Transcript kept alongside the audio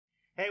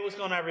Hey, what's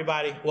going on,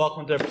 everybody?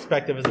 Welcome to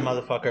Perspective as a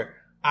Motherfucker.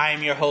 I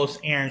am your host,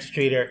 Aaron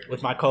Streeter,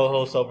 with my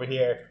co-host over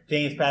here,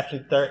 James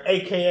Patrick III,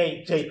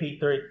 a.k.a.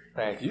 JP3.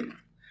 Thank you.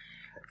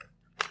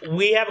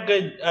 We have a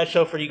good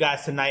show for you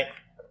guys tonight.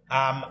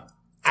 I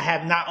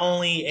have not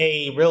only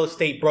a real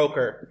estate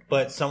broker,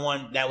 but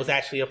someone that was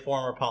actually a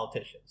former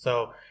politician.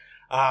 So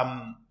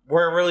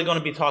we're really going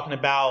to be talking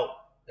about,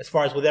 as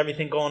far as with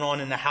everything going on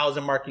in the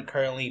housing market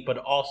currently, but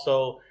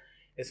also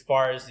as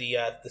far as the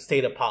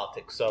state of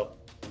politics. So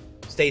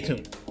stay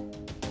tuned.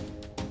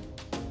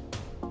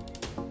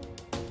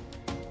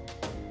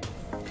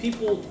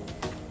 People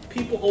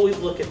always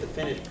look at the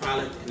finished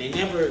product and they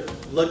never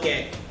look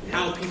at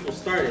how people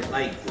started.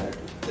 Like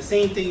the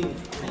same thing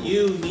for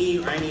you,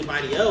 me, or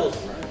anybody else.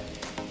 Right.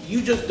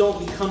 You just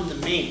don't become the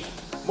man.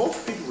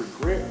 Most people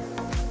regret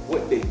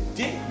what they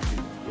didn't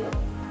do. Yeah.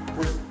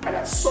 I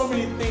got so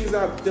many things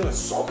I've done,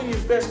 so many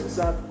investments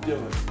I've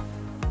done.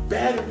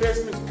 Bad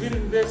investments, good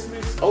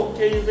investments,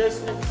 okay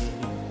investments.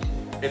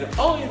 And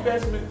the only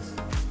investments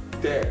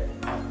that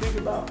I think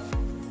about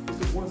is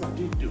the ones I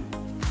didn't do.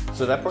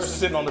 So that person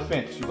sitting on the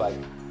fence, you like,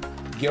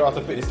 get off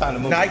the fence, it's time to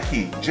move.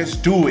 Nike,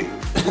 just do it.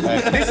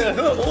 This is,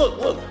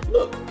 look.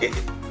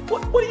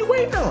 What are you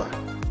waiting on?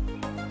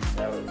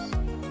 That was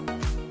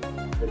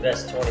the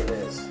best 20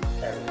 minutes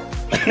ever.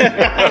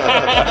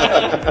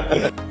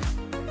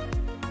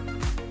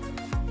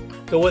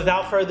 So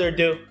without further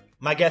ado,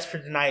 my guest for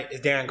tonight is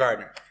Darren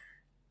Gardner.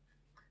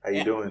 How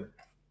you doing?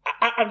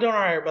 I'm doing all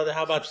right, brother.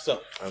 How about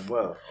yourself? I'm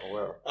well.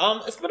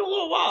 It's been a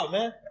little while,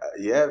 man.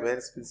 Yeah, man,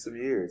 it's been some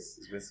years.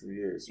 For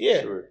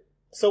Yeah. sure.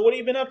 So what have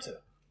you been up to?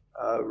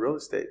 Real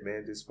estate,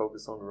 man. Just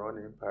focus on growing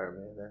the empire,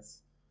 man.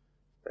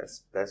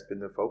 That's been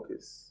the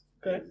focus.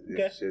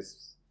 It's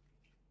just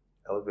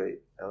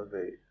elevate.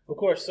 Of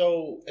course.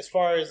 So as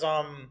far as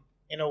how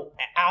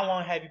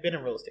long have you been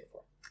in real estate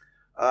for?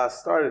 I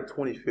started in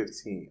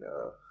 2015.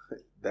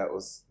 That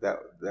was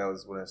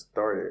when I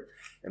started,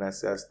 and I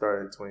said I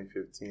started in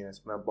 2015.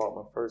 That's when I bought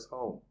my first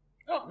home.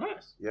 Oh,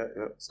 nice. Yeah.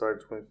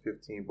 Started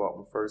 2015. Bought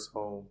my first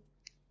home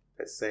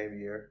that same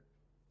year.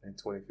 In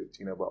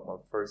 2015, I bought my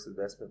first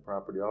investment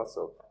property.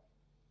 Also,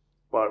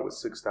 bought it with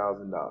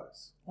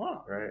 $6,000.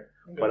 Wow. Right,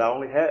 Okay. but I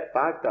only had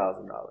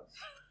 $5,000.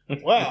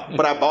 Wow.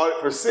 But I bought it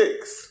for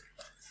 $6,000.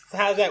 So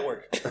how does that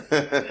work?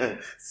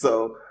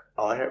 So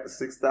all I had was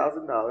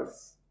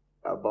 $6,000.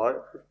 I bought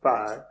it for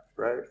 $5,000,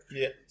 right?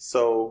 Yeah.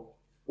 So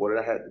what did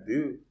I have to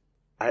do?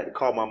 I had to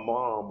call my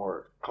mom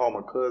or call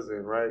my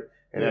cousin, right,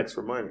 and ask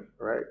for money,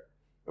 right?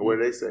 And what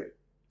did they say?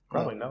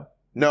 Probably no.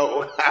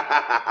 No.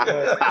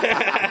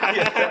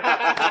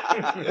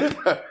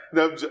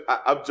 No,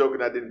 I'm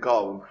joking. I didn't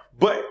call them,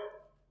 but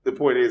the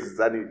point is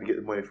I needed to get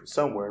the money from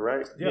somewhere,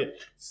 right? Yeah.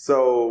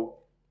 So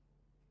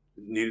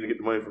needed to get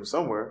the money from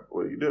somewhere.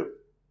 What do?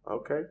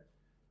 Okay.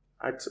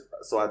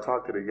 So I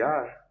talked to the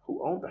guy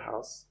who owned the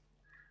house.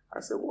 I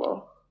said,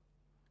 well,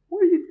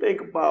 what do you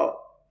think about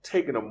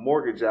taking a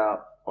mortgage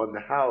out on the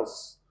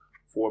house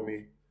for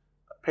me?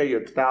 I'll pay you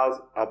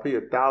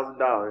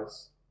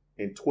 $1,000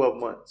 in 12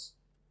 months.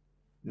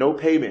 No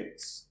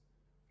payments.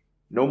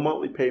 No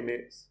monthly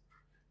payments.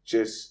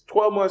 Just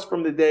 12 months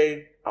from the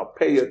day, I'll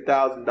pay you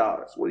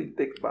 $1,000. What do you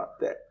think about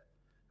that?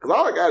 Because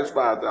all I got is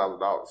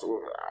 $5,000.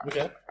 So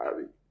Okay. I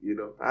mean,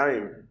 I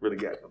ain't really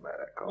got no matter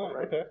that call,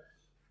 right? Okay.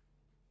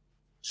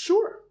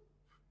 Sure.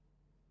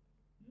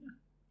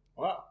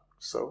 Wow.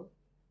 So,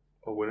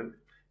 when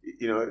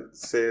it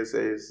says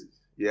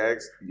you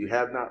ask, you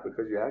have not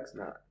because you ask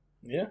not,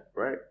 Yeah.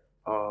 right?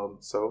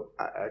 So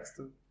I asked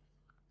him.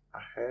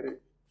 I had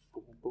it.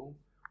 Boom, boom.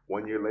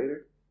 1 year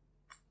later,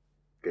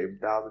 gave him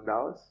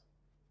 $1,000.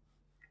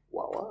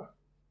 Voila.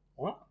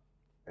 Wow.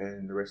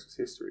 And the rest is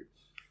history.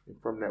 And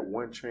from that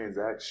one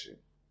transaction,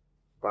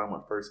 buying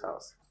my first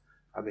house,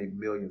 I made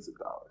millions of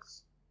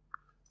dollars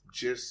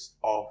just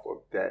off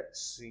of that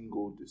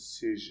single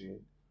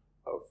decision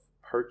of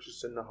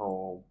purchasing the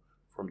home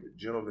from the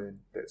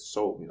gentleman that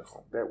sold me the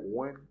home. That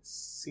one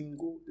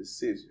single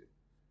decision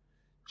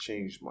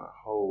changed my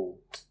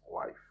whole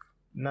life.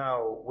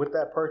 Now, with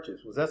that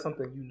purchase, was that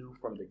something you knew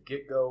from the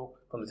get-go,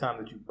 from the time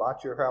that you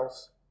bought your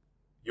house,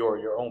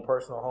 your own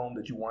personal home,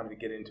 that you wanted to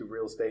get into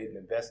real estate and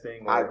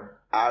investing? I'm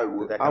a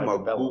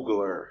develop?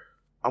 Googler.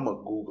 I'm a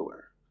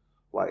Googler.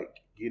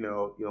 Like,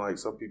 like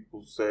some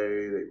people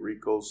say that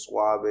Rico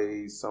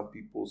Suave, some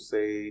people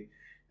say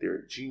they're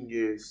a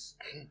genius.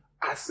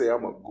 I say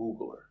I'm a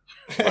Googler.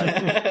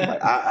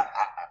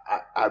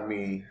 I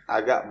mean, I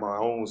got my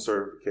own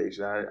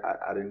certification.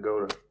 I didn't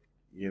go to,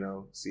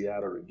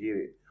 Seattle to get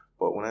it.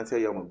 But when I tell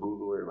you I'm a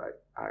Googler, like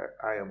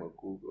I am a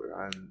Googler.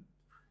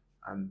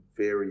 I'm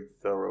very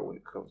thorough when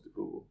it comes to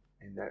Google.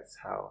 And that's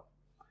how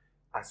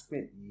I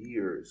spent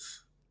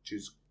years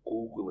just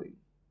Googling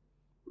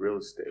real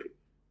estate.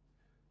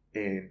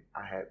 And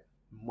I had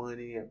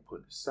money I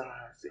put aside.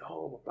 I said,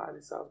 oh, I'm going to buy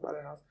this house, buy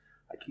that house.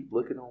 I keep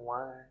looking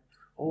online.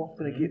 Oh, I'm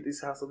going to get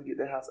this house. I'm going to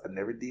get that house. I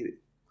never did it.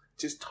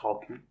 Just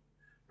talking,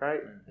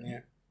 right?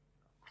 Yeah.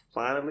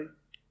 Finally,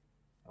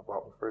 I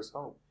bought my first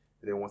home.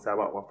 And then once I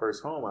bought my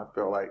first home, I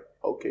felt like,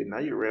 okay, now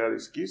you ran out of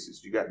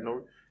excuses. You got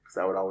no,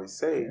 Because I would always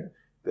say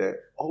that,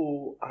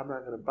 oh, I'm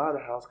not going to buy the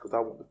house because I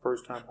want the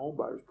first time home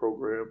buyers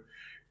program,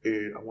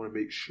 and I want to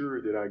make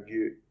sure that I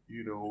get,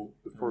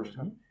 the first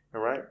time.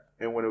 All right.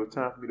 And when it was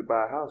time for me to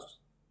buy a house,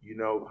 you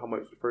know how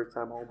much the first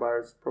time home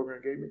buyers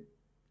program gave me?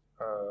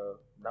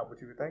 Not what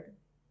you were thinking.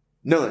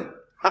 None.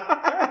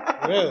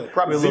 Really?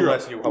 Probably a little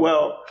less you.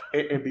 Well,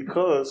 and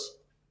because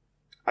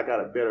I got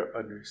a better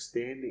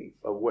understanding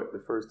of what the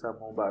first time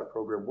home buyer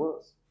program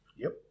was.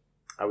 Yep.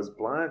 I was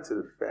blind to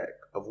the fact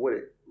of what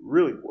it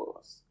really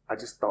was. I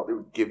just thought they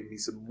were giving me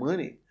some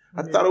money.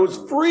 I thought it was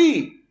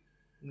free.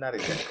 Not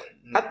exactly.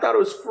 I thought it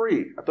was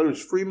free. I thought it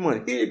was free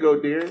money. Here you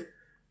go, dear.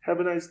 Have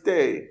a nice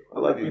day. I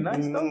love you.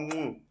 Nice though.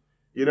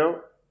 Mm-hmm.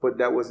 But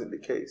that wasn't the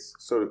case.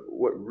 So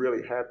what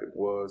really happened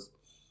was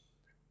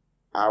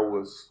I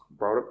was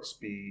brought up to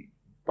speed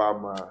by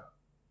my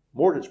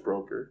mortgage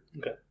broker,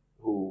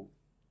 who,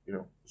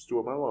 was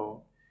doing my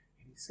loan.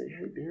 And he said,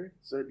 hey, Darren,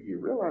 so you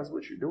realize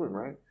what you're doing,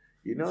 right?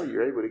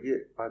 You're able to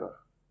get about a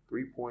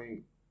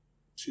 3.2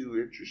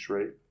 interest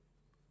rate,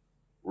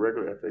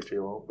 regular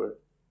FHA loan,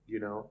 but,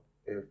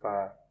 if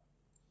I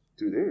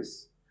do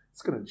this,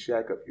 it's going to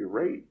jack up your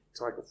rate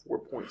to like a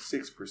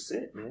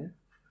 4.6%, man.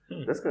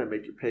 That's going to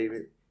make your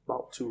payment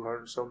about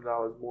 $200 something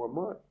more a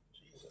month.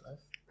 Jesus,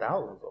 that's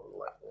thousands over the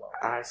life of the loan.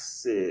 I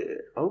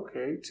said,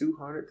 okay,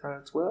 200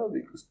 times 12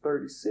 equals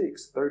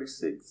 36.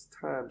 36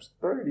 times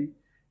 30,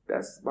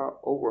 that's about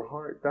over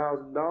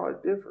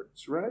 $100,000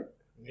 difference, right?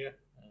 Yeah.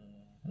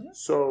 Mm-hmm.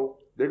 So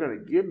they're going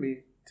to give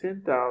me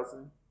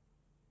 $10,000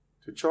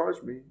 to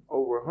charge me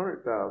over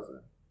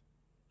 $100,000.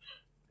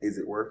 Is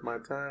it worth my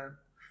time?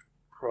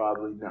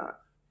 Probably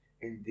not.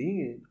 And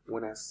then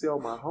when I sell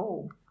my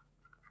home,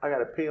 I got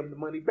to pay them the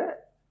money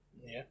back.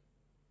 Yeah.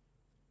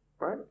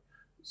 Right?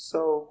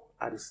 So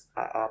I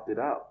opted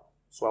out.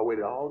 So I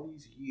waited all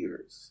these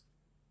years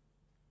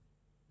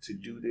to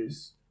do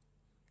this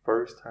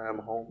first time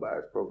home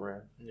buyers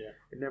program. Yeah.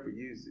 And never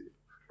used it.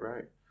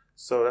 Right?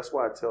 So that's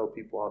why I tell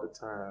people all the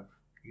time,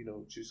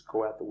 just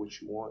go after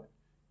what you want.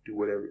 Do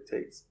whatever it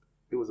takes.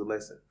 It was a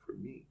lesson for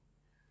me.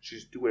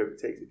 Just do whatever it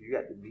takes. If you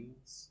got the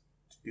means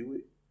to do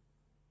it,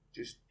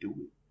 just do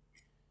it.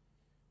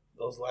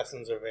 Those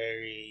lessons are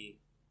very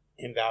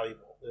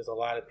invaluable. There's a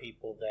lot of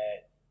people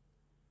that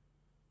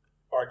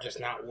are just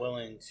not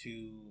willing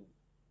to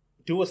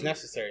do what's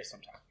necessary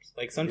sometimes.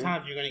 Like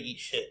sometimes you're going to eat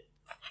shit.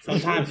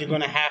 Sometimes you're going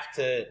to have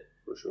to,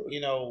 for sure.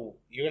 you're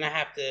going to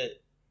have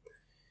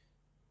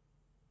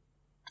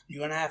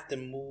to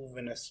move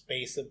in a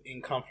space of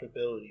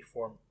incomfortability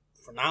for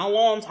not a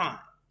long time.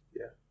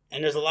 Yeah.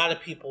 And there's a lot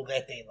of people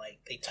that they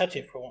touch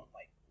it for one,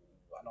 I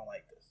don't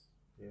like this.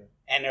 Yeah.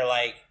 And they're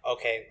like,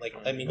 okay,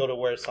 let me go to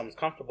where something's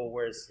comfortable.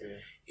 Whereas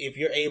if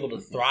you're able to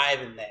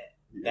thrive in that,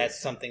 that's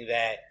something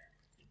that,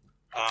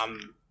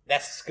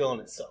 that's a skill in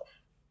itself.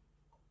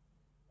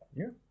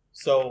 Yeah.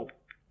 So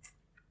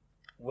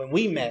when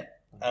we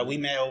met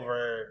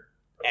over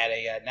at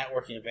a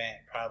networking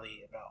event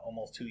probably about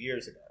almost 2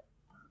 years ago.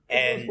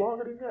 And it was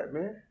longer than that,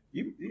 man.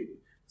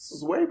 This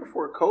was way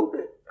before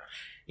COVID.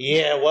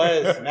 Yeah, it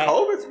was.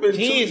 COVID's been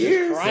 2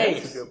 years.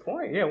 Christ. That's a good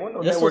point. Yeah, one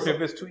of This those was networking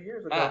events 2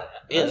 years ago.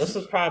 This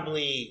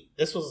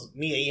was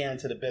me a year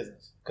into the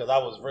business because I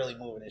was really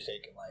moving and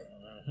shaking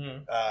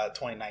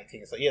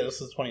 2019. So yeah,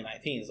 this is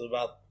 2019. So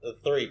about the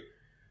 3.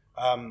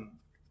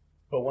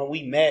 But when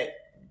we met,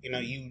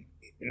 you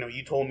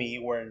told me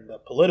you were in the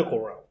political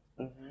realm.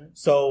 Mm-hmm.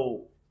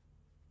 So,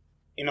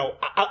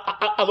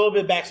 a little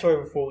bit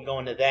backstory before we go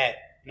into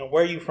that.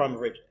 Where are you from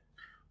originally?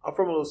 I'm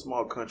from a little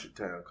small country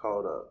town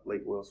called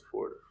Lake Wells,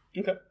 Florida.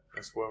 Okay.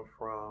 That's where I'm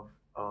from.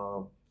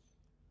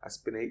 I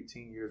spent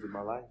 18 years of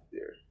my life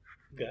there.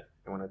 Okay.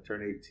 And when I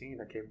turned 18,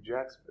 I came to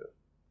Jacksonville.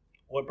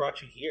 What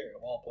brought you here,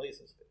 of all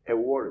places? At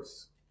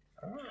Waters.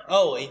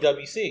 Oh,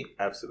 AWC.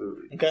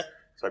 Absolutely. Okay.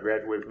 So I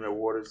graduated from at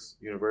Waters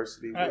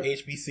University.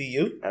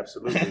 HBCU.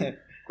 Absolutely.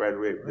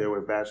 Graduated there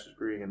with a bachelor's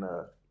degree in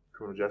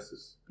criminal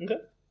justice. Okay.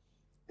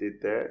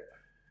 Did that.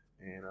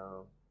 And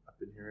I've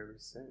been here ever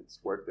since.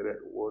 Worked at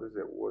Waters.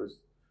 At Waters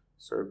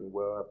served me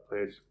well. I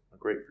pledged a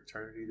great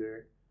fraternity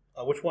there.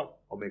 Which one?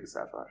 Omega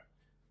Psi Phi.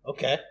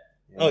 Okay.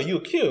 Yeah. Oh, you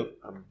a Q.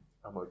 I'm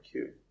a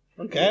Q.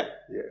 Okay.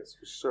 Yes,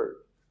 for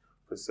sure.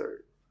 For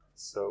sure.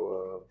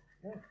 So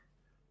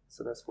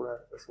So that's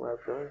what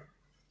I've done.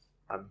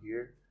 I'm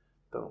here.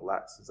 Done a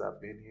lot since I've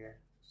been here.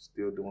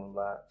 Still doing a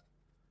lot,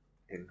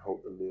 and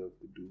hope to live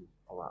to do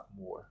a lot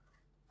more.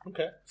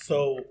 Okay.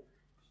 So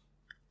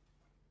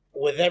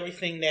with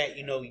everything that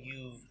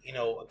you've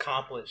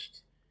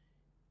accomplished,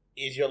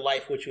 is your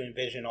life what you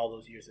envisioned all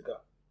those years ago?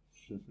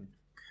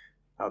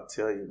 I'll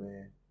tell you,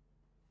 man.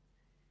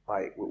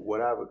 Like with what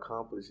I've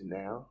accomplished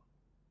now,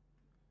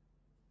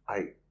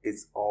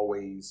 it's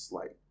always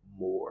like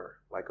more.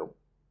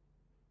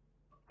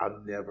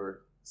 I'm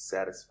never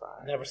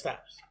satisfied. Never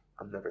stops.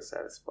 I'm never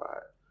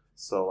satisfied.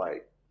 So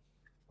like,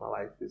 my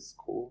life is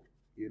cool.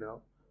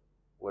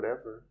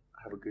 Whatever.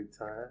 I have a good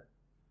time.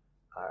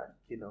 I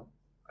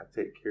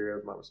take care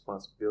of my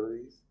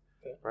responsibilities.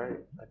 Okay.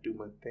 Right. I do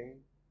my thing.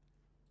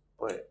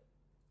 But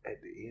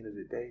at the end of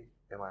the day,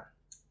 am I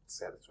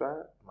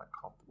satisfied? Am I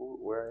comfortable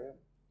with where I am?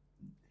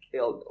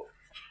 Hell no.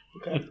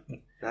 Okay.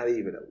 Not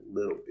even a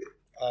little bit.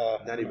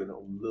 Not even a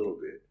little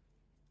bit.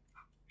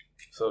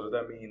 So does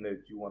that mean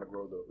that you want to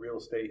grow the real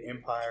estate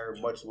empire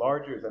much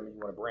larger? Does that mean you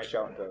want to branch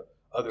out into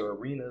other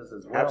arenas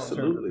as well in terms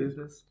Absolutely. of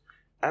business?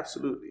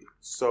 Absolutely.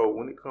 So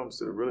when it comes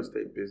to the real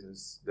estate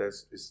business,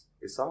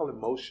 it's all in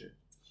motion.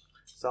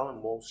 It's all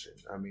in motion.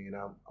 I mean,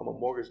 I'm a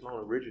mortgage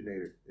loan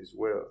originator as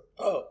well.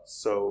 Oh,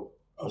 So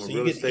I'm so a you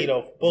real get to estate. eat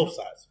off both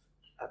sides.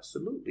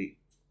 Absolutely.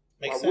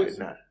 Makes Why sense. would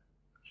not?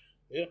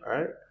 Yeah. All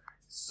right.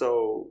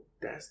 So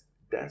that's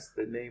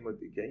the name of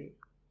the game.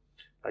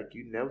 Like,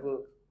 you never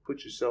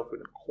put yourself in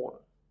a corner.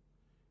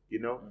 You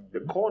know,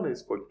 the corner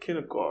is for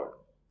kindergarten.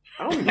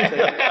 I don't even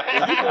think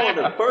when you go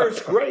into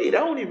first grade, I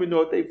don't even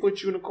know if they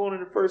put you in the corner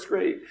in the first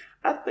grade.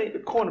 I think the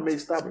corner may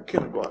stop in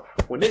kindergarten.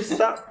 When they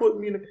stopped putting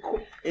me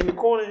in the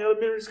corner in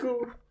elementary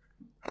school,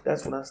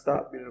 that's when I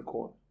stopped being in the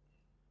corner.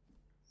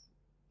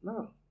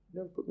 No,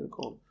 never put me in the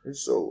corner. And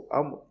so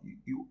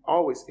you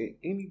always, in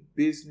any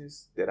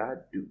business that I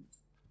do,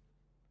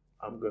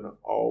 I'm gonna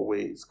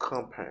always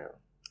compound.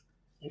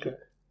 Okay.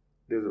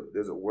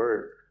 There's a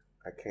word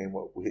I came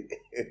up with.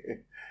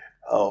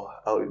 Oh,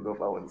 I don't even know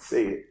if I want to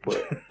say it, but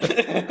You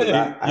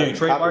ain't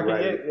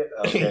trademarking yet? Yeah.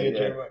 Okay,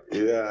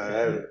 yeah. yeah, I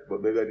haven't.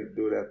 But maybe I need to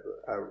do it after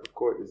I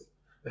record this.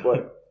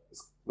 But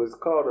it's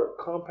called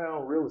a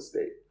compound real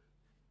estate.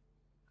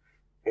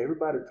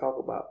 Everybody talk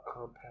about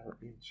compound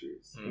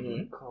interest,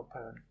 Mhm.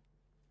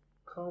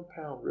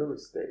 compound real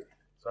estate.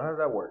 So how does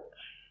that work?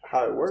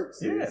 How it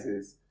works Yeah.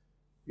 is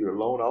you're a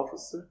loan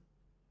officer,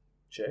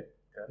 Check.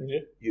 Yeah.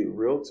 you're a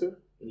realtor,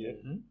 Yeah.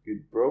 you're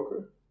a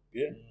broker,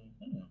 Yeah.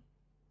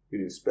 you're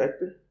the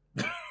inspector,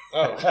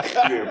 Oh.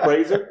 you're an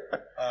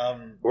appraiser,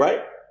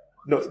 right?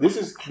 No, this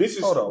is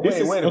Hold on, this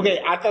wait, is wait a minute.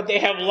 Okay, I thought they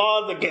have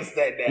laws against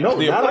that now. no,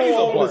 The not appraisal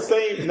on the part.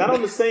 same, not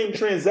on the same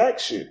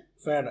transaction.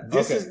 Fair enough.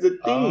 This Okay. is the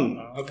thing.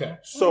 Okay.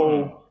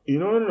 So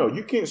no.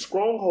 You can't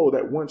stronghold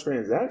that one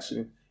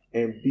transaction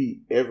and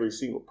beat every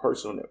single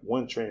person on that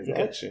one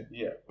transaction.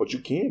 Yeah. But you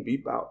can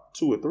beat about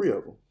 2 or 3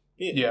 of them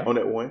Yeah. on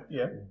that one.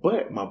 Yeah.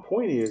 But my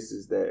point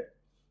is that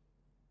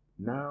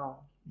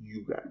now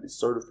you got the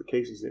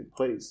certifications in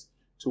place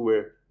to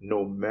where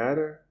no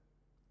matter,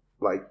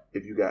 like,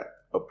 if you got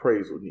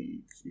appraisal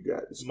needs, you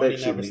got Money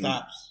inspection never needs,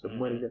 stops. the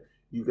money,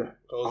 you got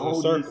Goes in a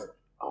all circle.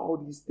 all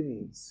these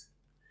things,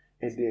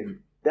 and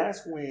then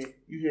that's when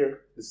you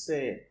hear the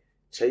saying,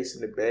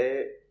 "Chasing the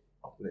bag,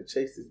 I'm gonna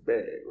chase this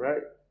bag,"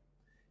 right?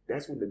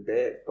 That's when the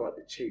bag start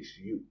to chase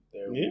you,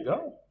 There Yeah. we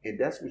go. and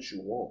that's what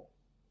you want.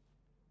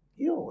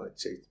 You don't want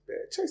to chase the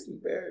bag. Chasing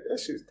the bag, that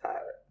shit's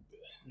tired.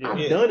 Yeah.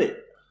 I've done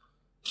it.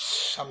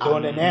 I'm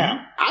doing it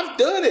now. I've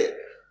done it.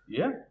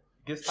 Yeah. It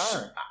gets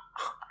tiring.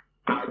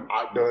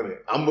 I've done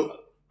it.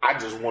 I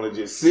just want to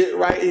just sit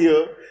right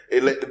here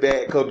and let the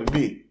bag come to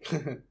me.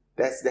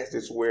 That's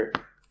just where,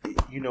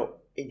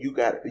 and you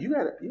got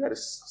to.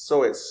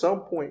 So at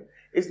some point,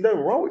 it's nothing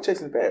wrong with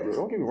chasing the bag, bro.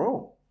 Don't get me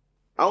wrong.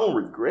 I don't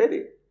regret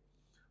it,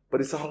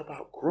 but it's all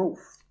about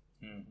growth.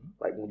 Mm-hmm.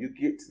 Like, when you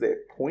get to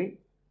that point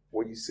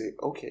where you say,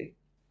 okay,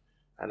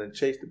 I done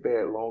chased the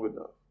bag long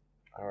enough.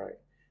 All right,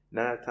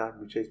 now it's time for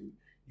me to chase me.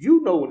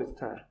 You know when it's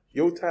time.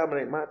 Your time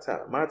ain't my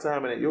time. My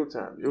time ain't your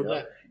time.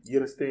 Yeah. You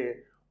understand?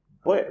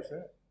 But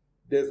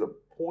there's a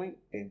point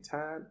in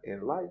time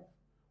in life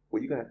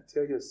where you're going to have to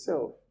tell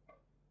yourself,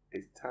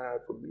 it's time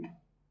for me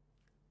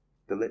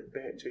to let the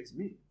bag chase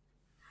me.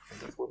 And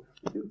that's what we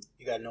have to do.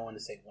 You got to know when to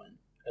say when.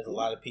 There's a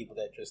lot of people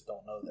that just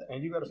don't know that.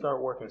 And you got to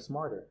start working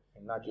smarter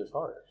and not just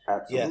harder.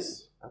 Absolutely.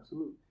 Yes.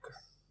 Absolutely.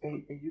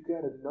 And you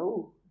got to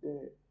know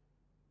that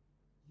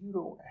you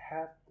don't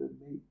have to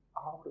make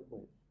all the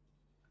money.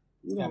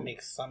 You got to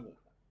make some.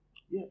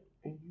 Yeah,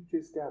 and you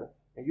just gotta,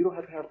 and you don't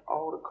have to have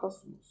all the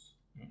customers.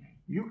 Mm-hmm.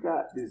 You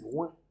got this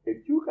one.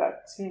 If you got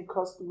 10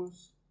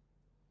 customers,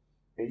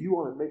 and you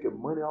want to make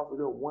money off of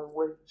them one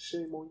way,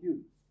 shame on you.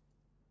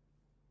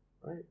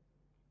 Right?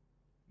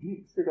 You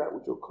need to figure out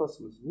what your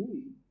customers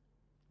need,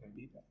 And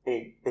be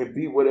that. and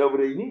be whatever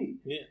they need.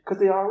 Yeah. Because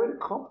they're already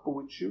comfortable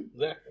with you.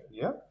 Exactly.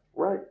 Yeah.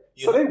 Right?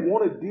 Yeah. So they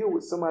want to deal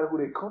with somebody who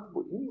they're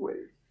comfortable with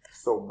anyway.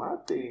 So my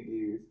thing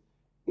is,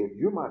 if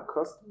you're my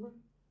customer,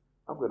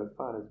 I'm going to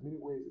find as many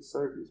ways to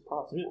serve you as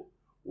possible. Yeah.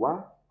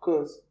 Why?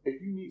 Because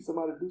if you need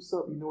somebody to do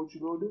something, you know what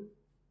you're going to do?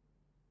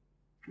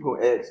 You're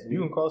going to ask me. You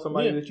can call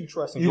somebody Yeah. that you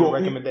trust and You give a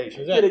gonna-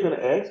 recommendation. Yeah, they're going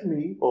to ask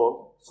me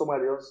or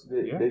somebody else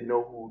that Yeah. they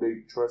know who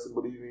they trust and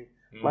believe in,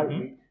 like Mhm.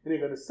 me, and they're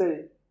going to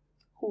say,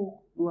 who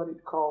do I need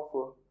to call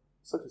for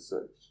such and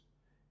such?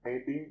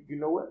 And then, you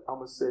know what? I'm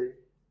going to say,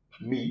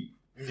 me.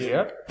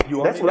 Yeah.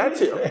 That's what I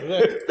tell.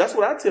 Exactly. That's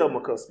what I tell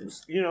my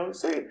customers.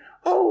 Say,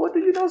 oh, well, do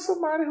you know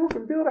somebody who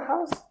can build a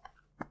house?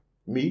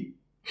 Me.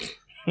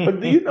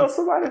 But do you know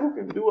somebody who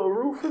can do a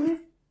roof for me?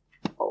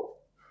 Oh,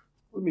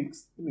 let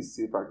me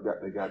see if I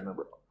got that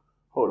number.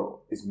 Hold on,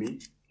 it's me.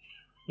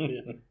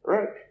 Yeah.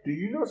 Right? Do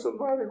you know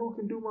somebody who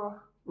can do my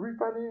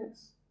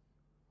refinance?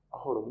 Oh,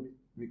 hold on, let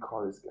me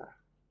call this guy.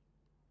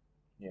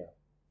 Yeah.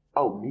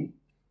 Oh, me.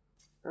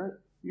 Right?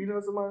 You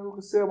know somebody who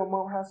can sell my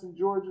mom's house in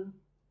Georgia?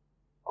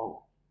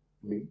 Oh,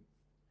 Me.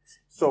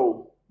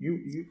 So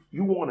you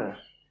wanna,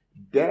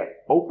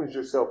 that opens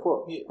yourself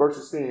up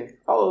versus saying,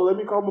 "Oh, let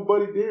me call my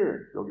buddy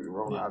Darren." Don't get me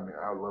wrong. I mean,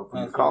 I would love for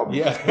you to call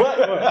me,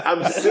 but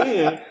I'm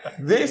saying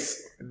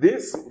this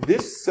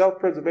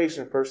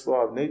self-preservation, first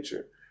law of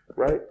nature,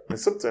 right? And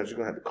sometimes you're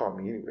gonna have to call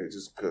me anyway,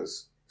 just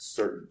because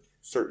certain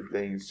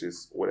things,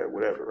 just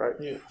whatever, right?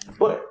 Yeah.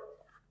 But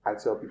I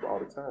tell people all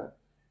the time,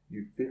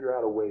 you figure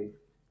out a way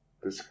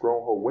to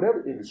stronghold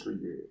whatever industry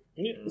you're in.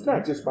 Yeah. It's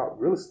not just about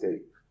real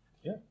estate.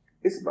 Yeah.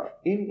 It's about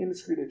any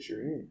industry that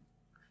you're in.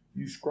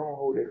 You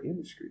stronghold that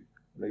industry.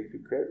 You know, you do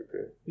credit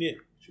repair. Yeah.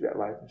 You got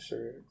life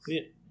insurance.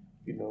 Yeah.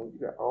 You know, you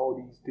got all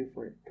these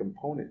different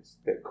components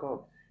that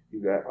come.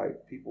 You got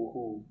like people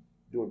who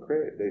doing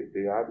credit.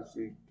 They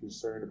obviously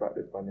concerned about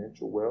their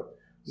financial wealth,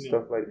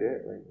 stuff like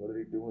that. Like, what are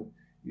they doing?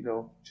 You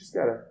know, just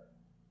gotta,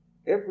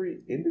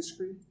 every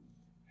industry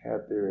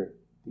have their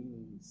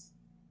things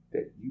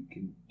that you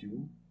can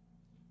do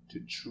to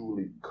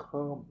truly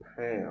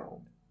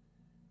compound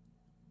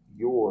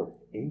your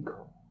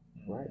income,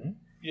 right? Mm-hmm.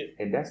 Yeah.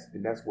 And that's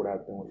what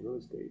I've done with real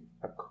estate.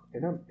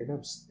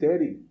 I'm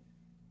steady.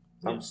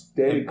 I'm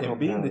steady. And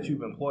being that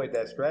you've employed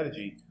that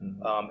strategy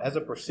as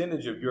a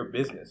percentage of your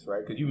business,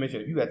 right? Because you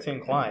mentioned if you got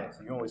 10 clients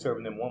and you're only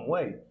serving them one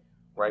way,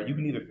 right? You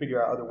can either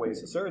figure out other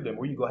ways to serve them,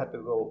 or you have to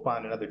go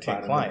find another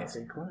 10 clients.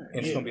 And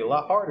it's going to be a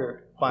lot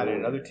harder finding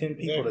another 10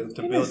 people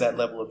to build that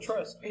level of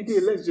trust. And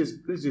then let's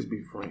just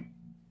be frank.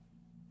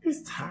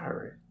 It's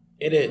tiring.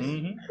 It is.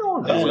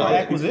 Mm-hmm.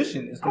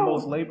 Acquisition is the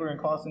most labor and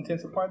cost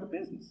intensive part of the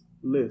business.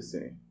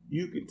 Listen,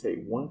 you can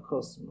take one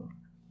customer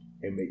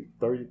and make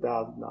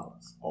 $30,000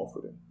 off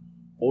of them,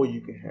 or you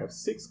can have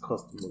 6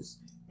 customers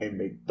and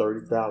make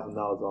 $30,000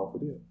 off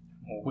of them.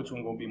 Well, which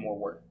one gonna be more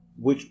work?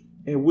 Which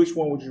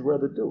one would you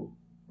rather do?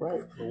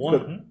 Right. The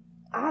one.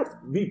 And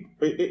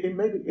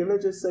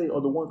let's just say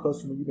on the one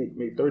customer you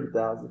make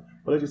 $30,000,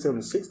 but let's just say on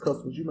the 6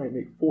 customers you might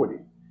make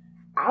 $40,000.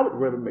 I would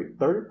rather make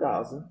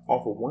 $30,000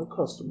 off of one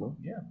customer,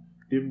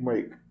 than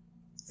make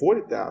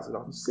 $40,000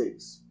 off of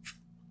 6.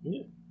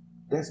 Yeah,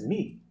 that's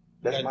me.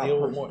 That's my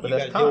person. You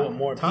got to deal with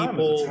more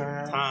people.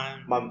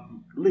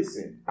 Time.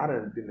 Listen, I'm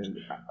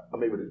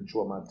able to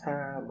enjoy my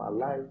time, my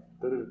life,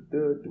 and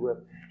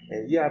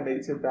I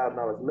made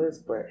 $10,000 less.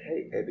 But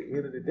hey, at the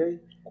end of the day,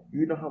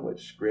 you know how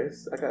much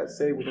stress I got to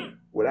say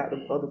without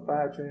them other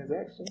 5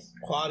 transactions.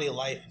 Quality of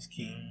life is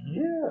key.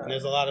 Yeah, and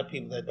there's a lot of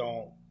people that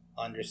don't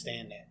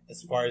understand that.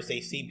 As far as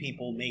they see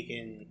people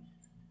making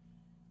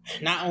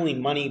not only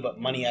money, but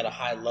money at a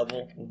high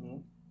level,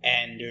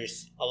 and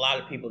there's a lot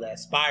of people that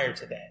aspire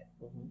to that,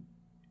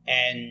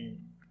 and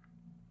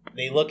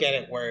they look at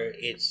it where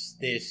it's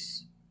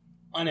this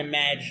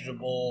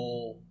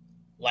unimaginable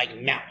like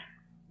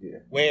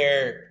mountain,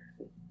 where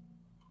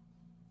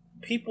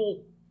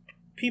people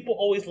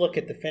always look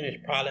at the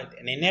finished product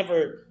and they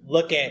never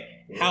look at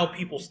how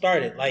people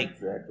started. Like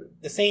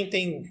the same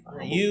thing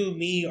for you,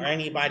 me, or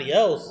anybody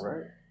else.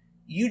 Right.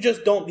 You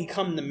just don't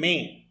become the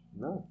man.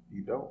 No,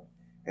 you don't.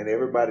 And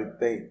everybody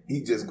think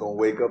he just gonna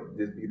wake up and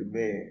just be the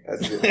man.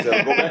 That's it. Go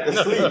back to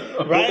sleep.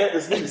 Go back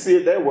to sleep and see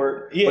if that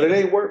worked. Yeah. But it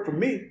ain't worked for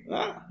me.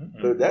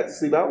 So that to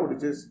sleep, I would have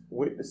just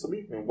went to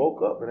sleep and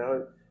woke up and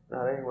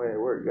that ain't where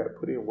it work. You gotta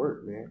put in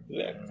work, man.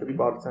 Yeah. So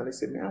people all the time they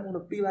say, "Man, I wanna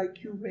be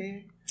like you,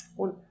 man."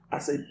 I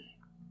say,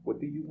 "Well,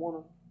 do you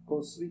wanna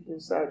go sleep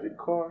inside your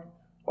car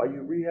while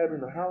you rehabbing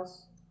the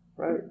house?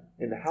 Right?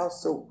 And the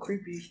house so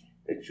creepy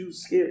that you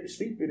scared to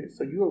sleep in it,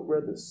 so you would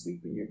rather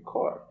sleep in your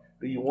car.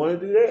 Do you wanna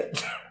do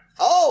that?"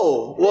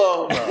 Oh,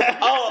 well,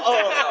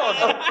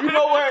 you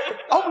know what?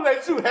 I'm going to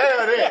let you have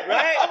that,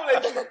 right? I'm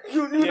going to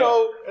let you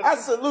know, I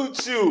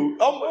salute you.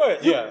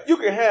 You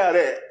can have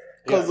that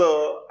because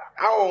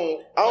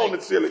I don't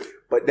necessarily,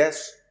 but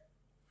that's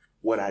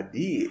what I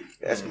did.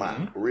 That's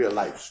my real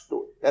life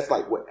story. That's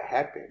like what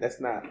happened. That's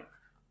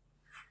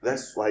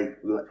like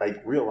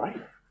real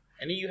life.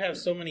 And then you have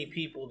so many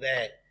people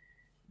that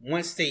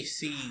once they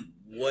see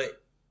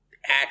what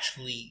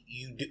actually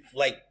you do,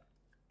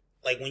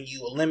 like when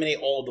you eliminate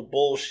all the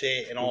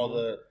bullshit and all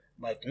the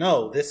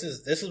no, this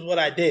is what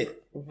I did.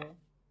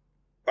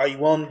 Are you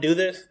willing to do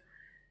this?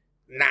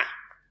 Nah.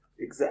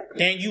 Exactly.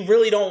 Then you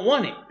really don't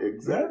want it.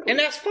 Exactly. And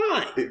that's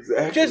fine.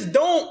 Exactly. Just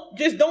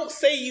don't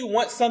say you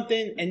want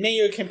something and then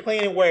you're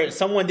complaining where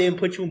someone didn't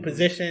put you in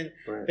position,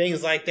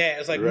 things like that.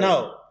 It's like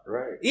no.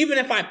 Right. Even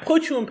if I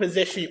put you in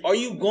position, are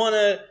you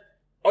gonna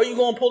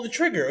pull the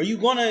trigger? Are you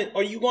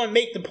gonna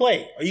make the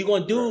play? Are you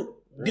gonna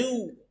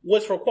do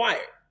what's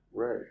required?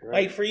 Right.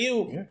 Like for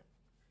you,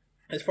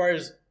 as far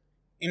as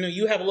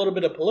you have a little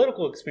bit of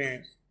political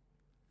experience.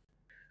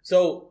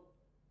 So,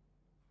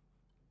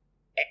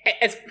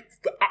 as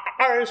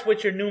far as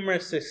with your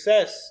numerous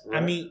success, I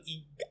mean,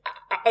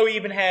 I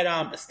even had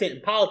a stint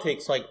in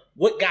politics. Like,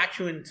 what got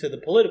you into the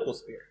political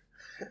sphere?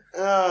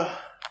 I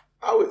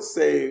would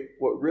say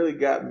what really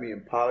got me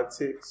in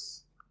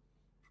politics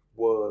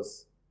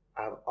was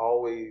I've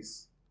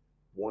always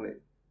wanted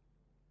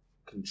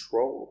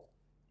control.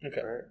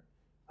 Okay. Right?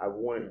 I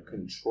wanted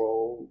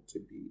control to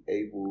be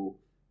able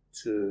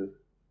to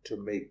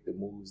make the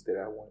moves that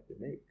I wanted to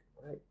make,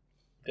 right?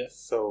 Yeah.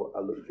 So I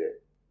looked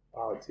at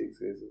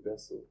politics as a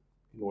vessel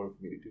in order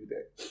for me to do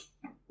that.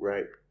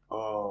 Right.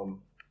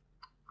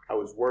 I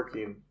was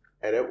working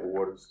at Edward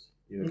Waters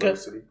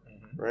University,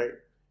 right?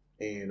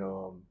 And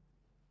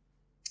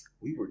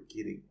we were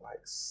getting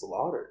like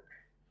slaughtered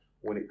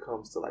when it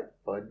comes to like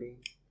funding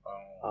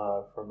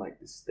from like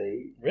the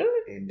state.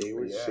 Really? And they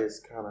was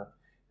just kind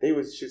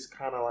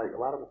of like a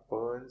lot of the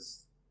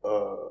funds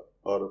or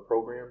the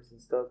programs and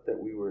stuff that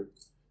we were,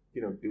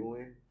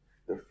 doing.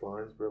 The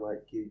funds were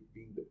like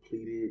being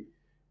depleted,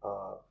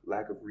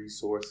 lack of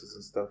resources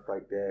and stuff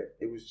like that.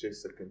 It was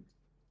just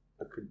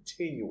a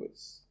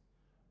continuous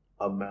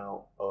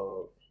amount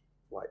of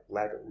like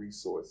lack of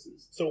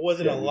resources. So it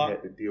wasn't that a we lot.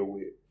 had to deal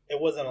with. It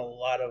wasn't a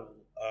lot of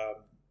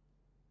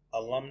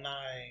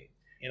alumni,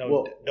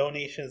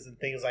 donations and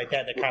things like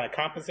that kind of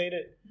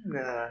compensated.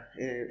 Nah,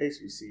 and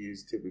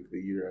HBCUs typically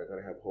you're not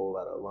gonna have a whole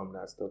lot of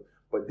alumni stuff.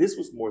 But this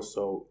was more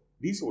so.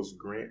 These was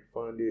grant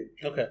funded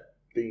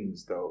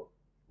things though.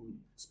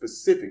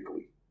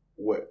 Specifically,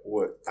 what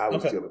I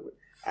was dealing with.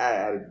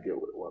 I didn't deal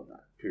with alumni.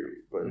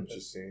 Period. But I'm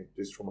just saying,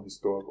 just from a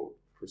historical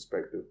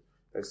perspective,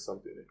 that's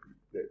something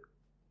that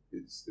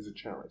is a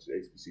challenge to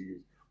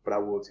HBCUs. But I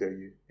will tell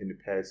you, in the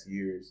past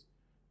years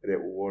at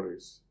Edward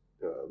Waters,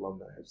 the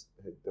alumni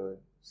have done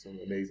some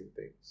amazing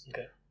things.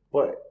 Okay.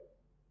 But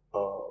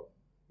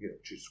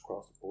just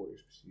across the board,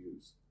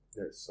 HBCUs,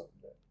 that's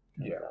something that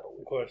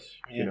of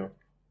course,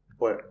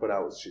 But I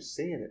was just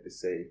saying it to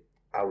say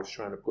I was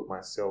trying to put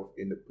myself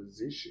in the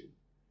position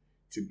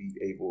to be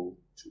able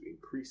to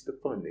increase the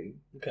funding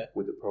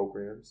with the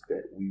programs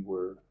that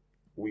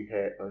we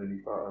had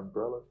underneath our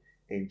umbrella,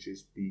 and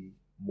just be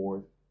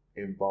more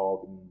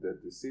involved in the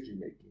decision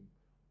making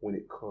when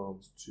it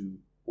comes to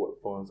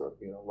what funds are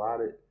being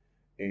allotted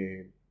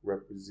and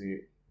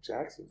represent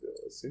Jacksonville.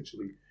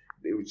 Essentially,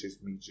 it was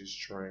just me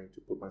trying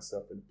to put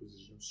myself in a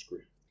position of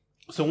script.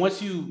 So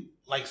once you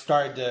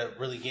started to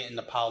really get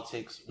into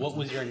politics, what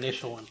was your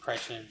initial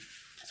impression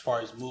as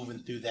far as moving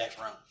through that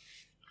realm?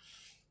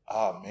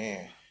 Oh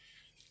man,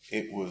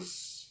 it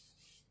was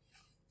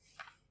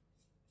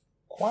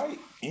quite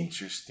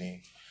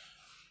interesting.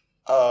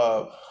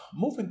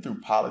 Moving through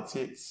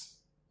politics,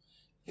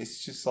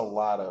 it's just a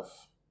lot of.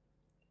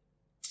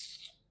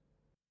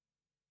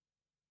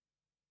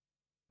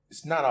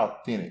 It's not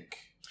authentic,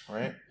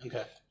 right?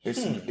 Okay.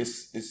 It's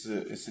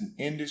an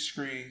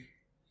industry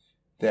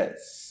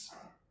that's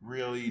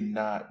really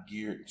not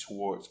geared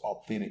towards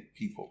authentic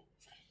people.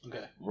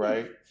 Okay.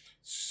 Right?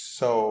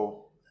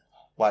 So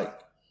like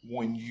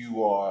when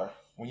you're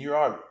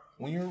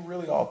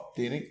really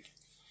authentic,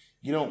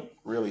 you don't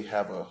really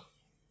have a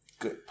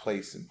good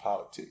place in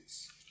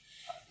politics.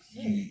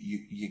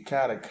 You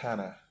gotta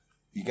kind of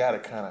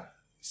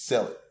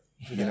sell it.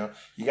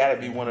 You gotta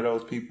be one of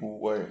those people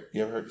where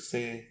you ever heard the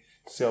saying,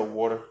 sell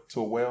water to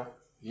a well.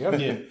 Yeah.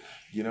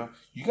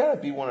 You gotta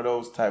be one of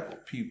those type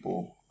of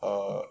people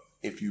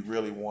if you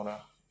really want a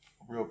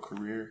real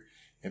career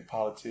in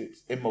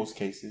politics. In most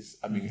cases,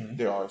 I mean,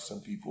 there are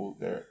some people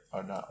that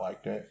are not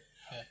like that,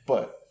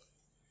 but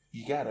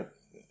you gotta,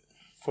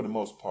 for the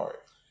most part.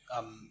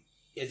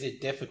 Is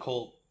it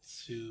difficult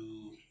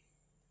to?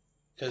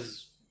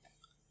 Because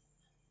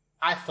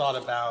I thought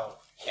about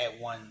at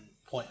one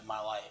point in my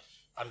life,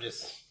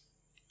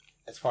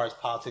 as far as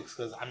politics,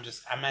 because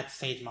I'm at the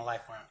stage in my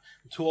life where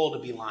I'm too old to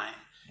be lying.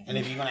 And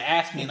if you're going to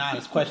ask me an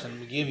honest question, I'm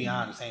going to give you an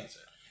honest answer.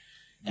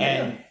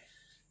 And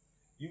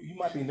you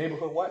might be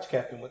neighborhood watch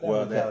captain with that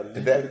mentality.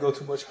 That better go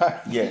too much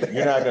higher. Yeah,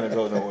 you're not going to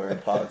go nowhere in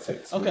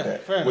politics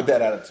fair with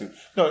that attitude.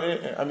 No,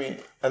 I mean,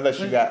 unless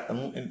you got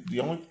and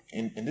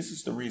this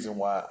is the reason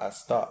why I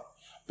stopped,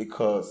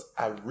 because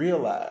I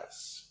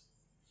realized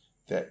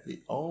that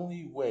the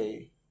only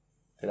way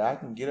that I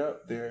can get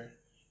up there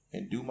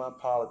and do my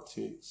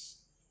politics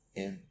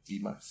and be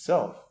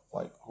myself,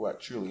 like who I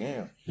truly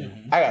am,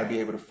 I got to be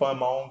able to fund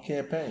my own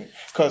campaign.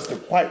 Because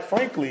quite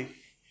frankly,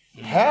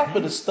 half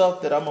of the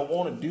stuff that I'm going to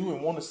want to do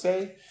and want to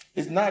say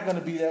is not going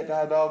to be that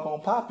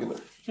doggone popular.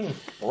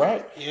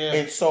 Right? Yeah.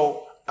 And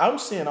so I'm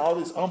seeing all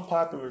this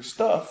unpopular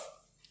stuff.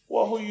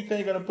 Well, who you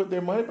think going to put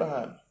their money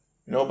behind?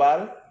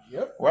 Nobody.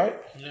 Yep. Right?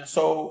 Yeah.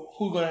 So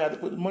who's going to have to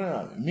put the money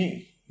behind it?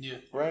 Me. Yeah.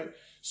 Right?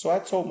 So I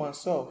told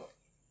myself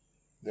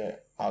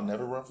that I'll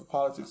never run for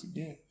politics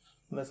again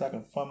unless I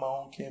can fund my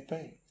own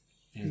campaign.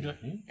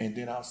 And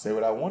then I'll say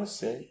what I want to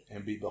say.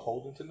 And be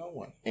beholden to no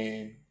one.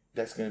 And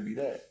that's going to be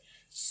that.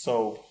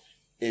 So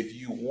if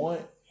you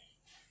want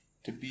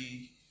to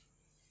be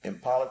in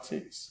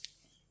politics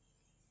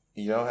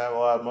and you don't have a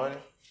lot of money,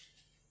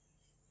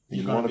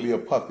 you want to be a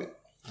puppet.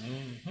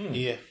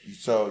 Yeah.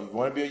 So you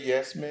want to be a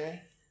yes man,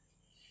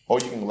 or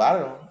you can lie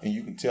to them and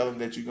you can tell them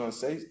that you're going to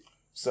say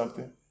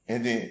something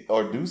and then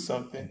or do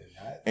something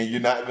and you're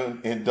not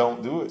going and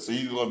don't do it. So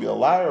you're going to be a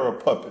liar or a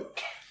puppet.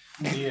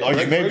 Yeah. Or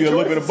you may be a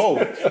little bit of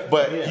both.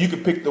 But you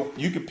can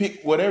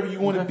pick whatever you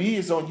want to be.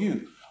 Is on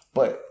you.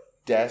 But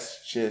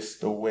that's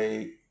just the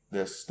way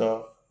the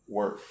stuff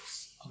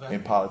works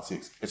in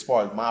politics, as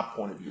far as my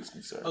point of view is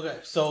concerned. Okay,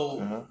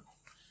 so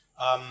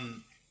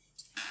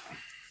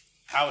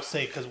I would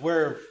say, because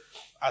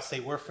I say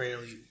we're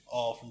fairly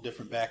all from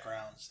different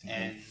backgrounds,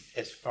 and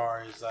as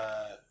far as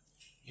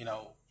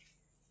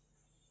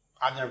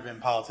I've never been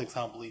in politics.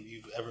 I don't believe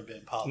you've ever been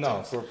in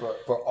politics. No,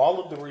 for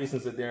all of the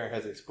reasons that Darren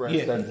has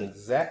expressed, that's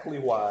exactly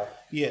why.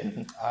 Yeah,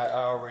 I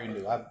already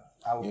knew I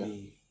would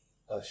be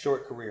a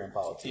short career in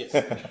politics.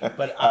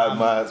 But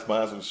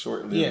mine was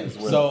short lived as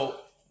well. So,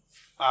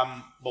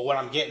 but what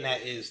I'm getting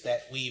at is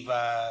that we've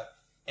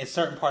in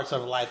certain parts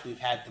of our life we've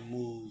had to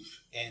move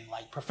in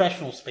like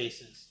professional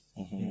spaces,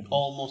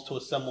 almost to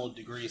a similar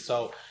degree.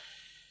 So,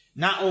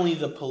 not only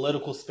the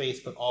political space,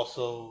 but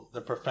also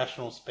the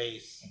professional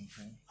space,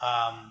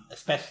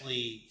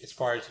 especially as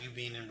far as you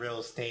being in real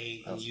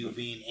estate and you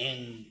being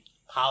in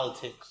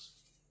politics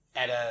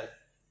at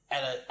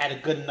a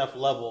good enough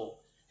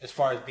level as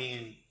far as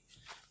being,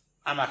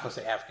 I'm not going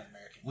to say African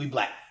American. We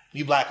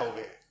black over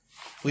here.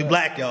 We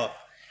black, y'all.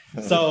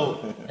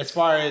 So as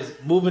far as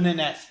moving in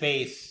that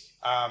space,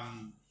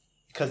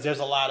 because there's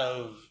a lot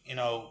of,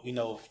 we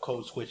know of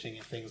code switching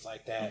and things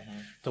like that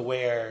to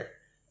where,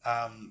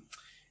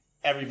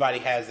 everybody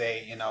has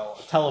a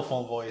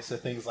telephone voice or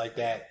things like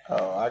that.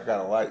 Oh, I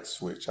got a light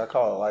switch. I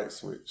call it a light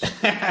switch.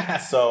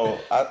 So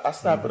I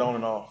snap it on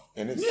and off,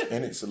 and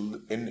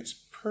it's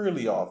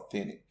purely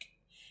authentic.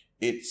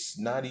 It's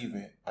not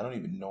even. I don't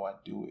even know I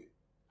do it.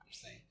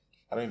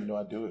 I don't even know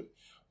I do it,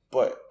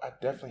 but I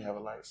definitely have a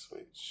light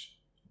switch.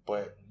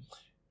 But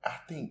I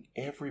think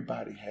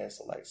everybody has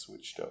a light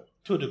switch, though.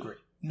 To a degree.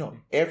 No,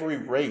 every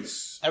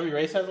race has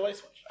a light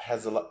switch.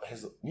 Has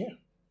yeah.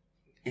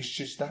 It's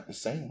just not the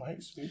same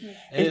light switch.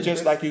 It's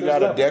just like you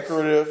got a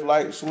decorative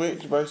light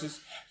switch versus,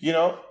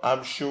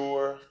 I'm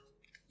sure,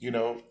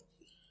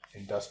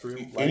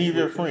 industrial. Any of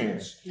your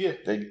friends,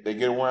 they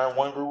get around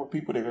one group of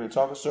people, they're going to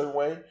talk a certain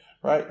way,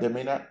 right? They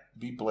may not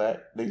be black.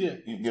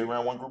 You get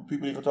around one group of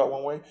people, they're going to talk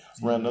one way.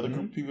 Around another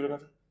group of people,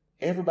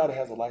 everybody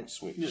has a light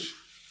switch. Yeah.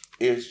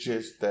 It's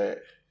just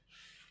that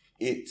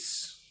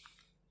it's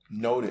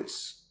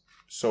noticed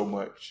so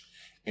much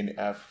in the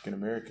African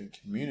American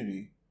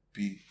community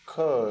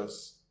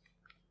because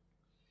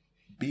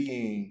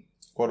being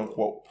quote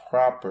unquote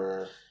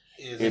proper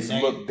is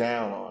looked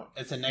down on.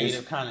 It's a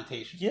negative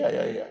connotation.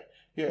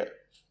 Yeah.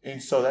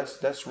 And so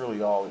that's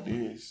really all it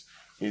is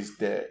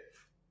that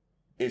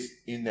it's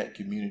in that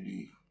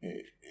community.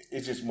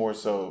 It's just more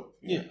so.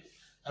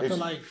 I feel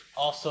like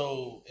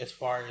also as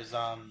far as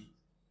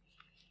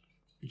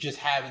just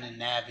having to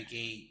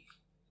navigate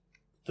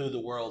through the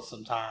world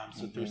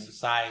sometimes, or through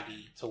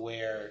society, to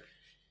where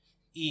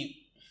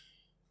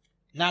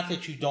not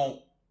that you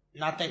don't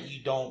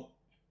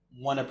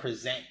want to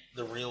present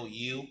the real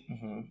you,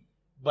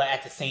 but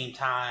at the same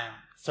time,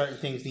 certain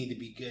things need to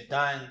be good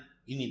done.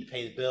 You need to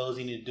pay the bills.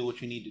 You need to do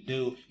what you need to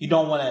do. You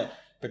don't want to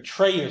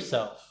betray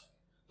yourself,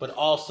 but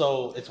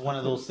also it's one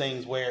of those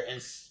things where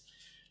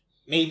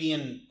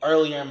maybe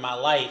earlier in my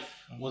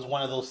life was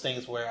one of those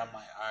things where I'm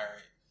like, all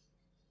right,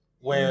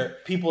 where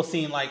people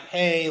seem like,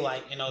 hey,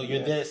 like,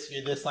 you're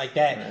this, like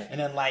that. Right. And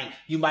then like,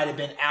 you might've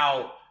been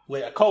out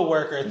with a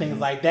coworker and things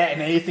like that.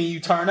 And then they see you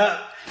turn up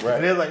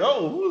and they're like,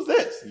 oh, who's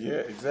this? Yeah,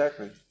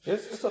 exactly.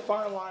 It's a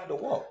fine line to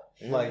walk.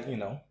 Yeah. Like,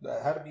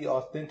 how to be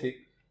authentic,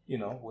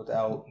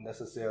 without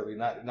necessarily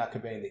not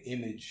conveying the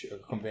image or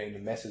conveying the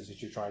message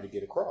that you're trying to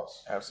get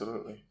across.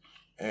 Absolutely.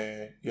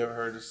 And you ever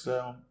heard the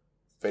sound,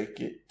 fake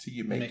it till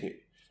you make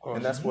it?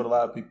 And that's what a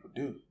lot of people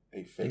do.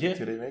 They fake it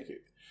till they make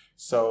it.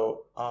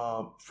 So,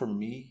 for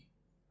me,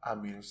 I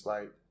mean, it's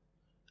like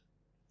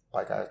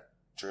I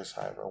dress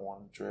however I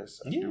want to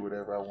dress. I do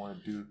whatever I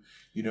want to do.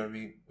 You know what I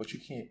mean? But you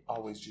can't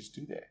always just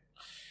do that.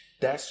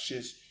 That's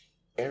just,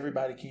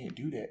 everybody can't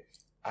do that.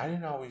 I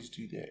didn't always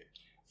do that.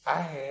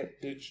 I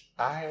had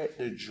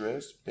to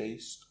dress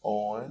based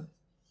on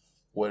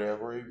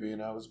whatever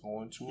event I was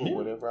going to or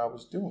whatever I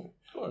was doing.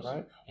 Of course.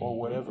 Right? Or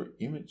whatever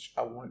image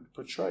I wanted to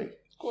portray.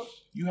 Of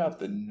course. You have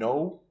to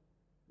know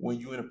when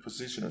you're in a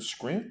position of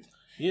strength.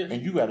 Yeah.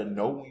 And you got to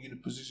know when you're in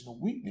a position of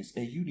weakness,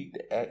 and you need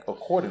to act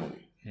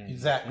accordingly.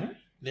 Exactly.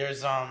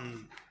 There's I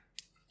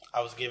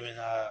was giving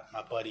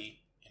my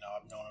buddy,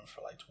 I've known him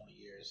for like 20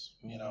 years,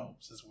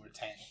 since we were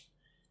 10.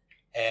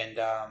 And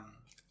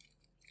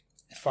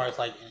as far as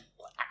like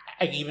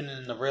even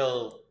in the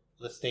real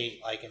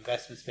estate like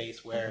investment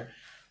space, where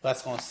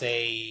let's gonna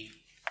say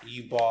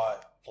you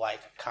bought like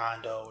a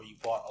condo or you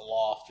bought a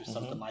loft or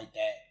something like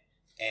that,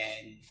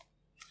 and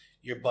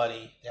your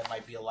buddy that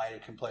might be a lighter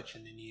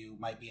complexion than you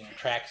might be in a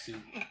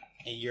tracksuit,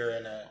 and you're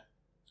in a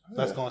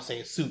let's gonna say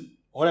a suit,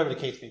 whatever the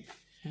case may be.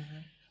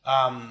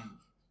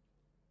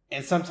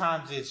 And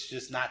sometimes it's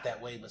just not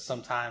that way, but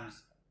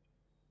sometimes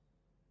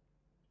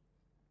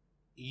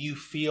you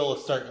feel a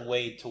certain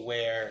way to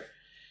where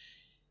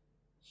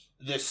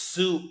the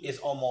suit is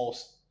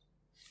almost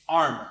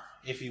armor,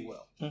 if you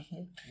will,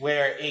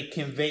 where it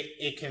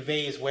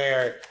conveys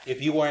where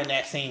if you were in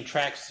that same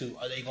tracksuit,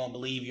 are they going to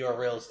believe you're a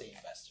real estate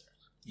investor?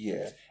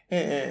 Yeah,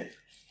 and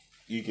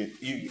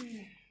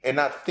and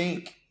I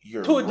think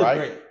you're to a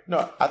right. degree.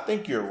 No, I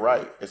think you're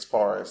right as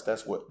far as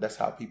that's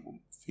how people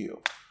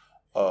feel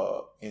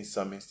in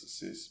some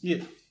instances.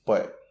 Yeah,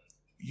 but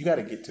you got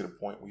to get to the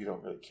point where you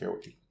don't really care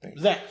what people think.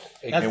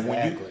 Exactly.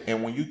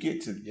 And when you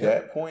get to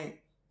that point,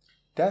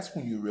 that's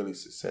when you're really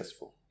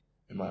successful,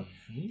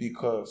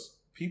 because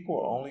people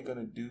are only going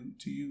to do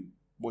to you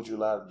what you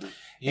allow to do.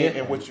 Yeah.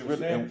 And what you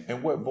really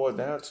and what it boils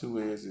down to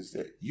is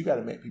that you got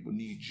to make people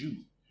need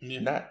you,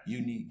 not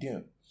you need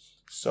them.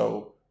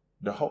 So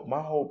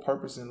my whole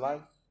purpose in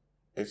life,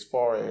 as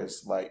far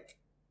as like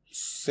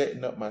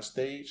setting up my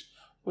stage,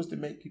 was to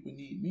make people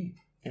need me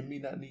and me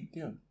not need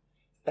them.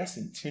 That's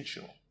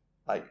intentional.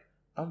 Like,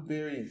 I'm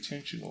very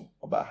intentional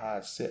about how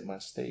I set my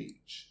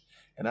stage.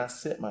 And I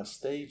set my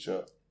stage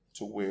up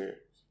to where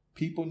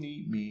people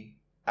need me,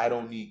 I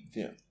don't need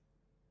them.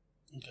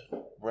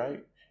 Okay.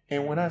 Right?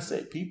 And when I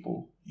say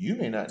people, you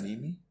may not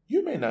need me,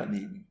 you may not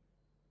need me,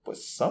 but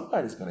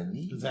somebody's going to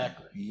need me.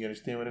 You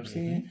understand what I'm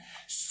saying?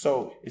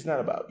 So it's not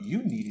about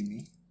you needing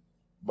me,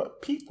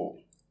 but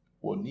people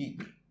will need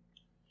me.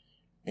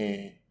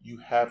 And you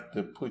have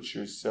to put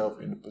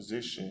yourself in a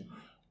position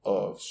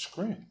of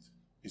strength.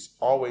 It's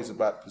always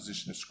about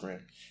position of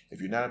strength. If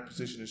you're not in a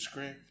position of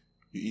strength,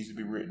 you're easy to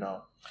be written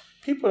off.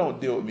 People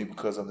don't deal with me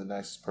because I'm the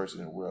nicest person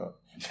in the world.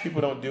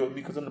 People don't deal with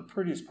me because I'm the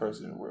prettiest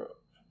person in the world.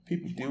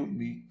 People deal with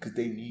me because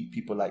they need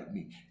people like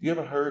me. You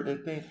ever heard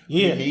that thing?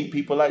 Yeah. You need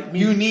people like me.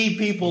 You need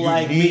people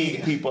like me. You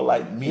need people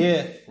like me.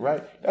 Yeah.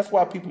 Right? That's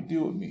why people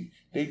deal with me.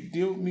 They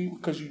deal with me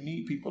because you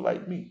need people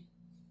like me.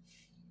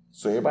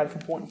 So everybody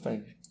can point a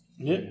finger.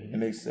 Yeah.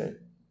 And they say,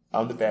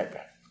 I'm the bad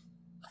guy.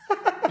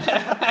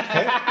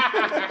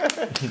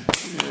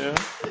 Yeah.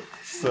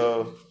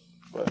 So,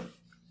 but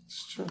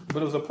it's true.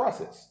 But it was a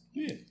process.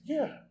 Yeah.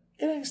 Yeah.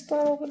 It ain't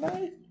start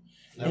overnight.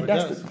 And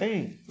that's the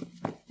thing.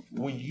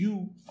 When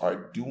you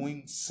are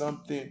doing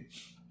something,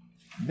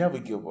 never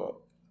give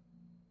up.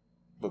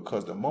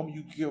 Because the moment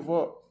you give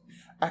up,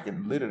 I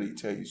can literally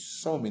tell you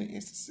so many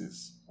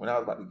instances when I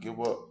was about to give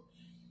up,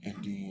 and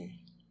then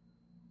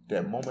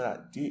that moment I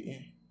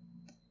didn't,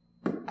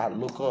 I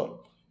look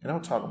up, and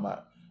I'm talking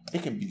about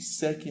it can be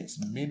seconds,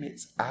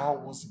 minutes,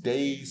 hours,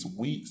 days,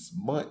 weeks,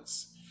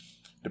 months,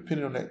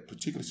 depending on that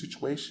particular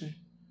situation,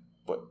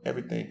 but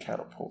everything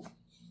catapult.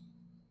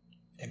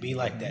 It be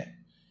like that.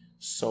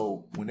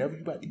 So whenever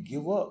you're about to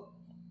give up,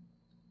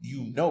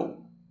 you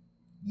know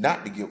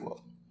not to give up.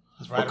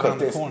 It's right around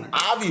the corner.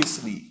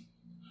 Obviously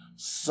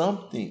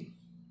something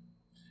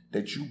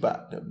that you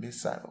about to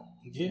miss out on.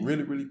 Yeah.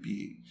 Really, really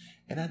big.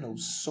 And I know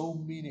so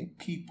many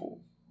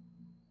people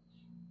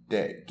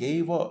that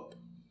gave up,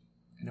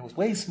 and it was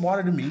way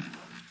smarter than me. It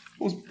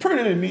was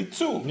prettier than me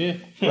too. Yeah.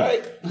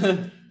 Right?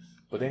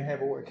 But they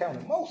have a word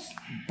counting most.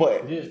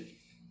 But they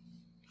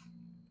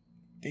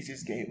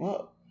just gave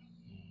up.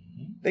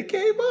 They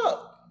gave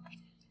up.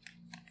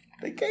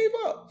 They gave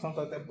up. Sounds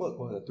like that book,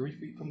 was it 3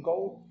 Feet from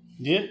Gold?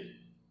 Yeah.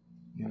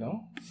 You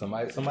know,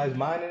 somebody's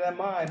minding that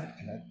mind,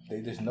 and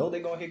they just know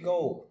they're gonna hit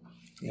gold,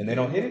 and they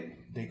don't hit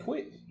it, they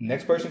quit.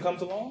 Next person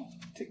comes along,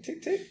 tick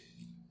tick tick,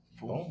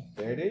 boom,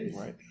 there it is.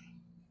 Right.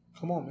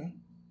 Come on, man.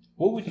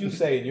 What would you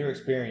say, in your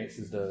experience,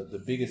 is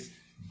the biggest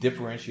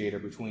differentiator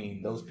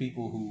between those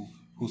people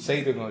who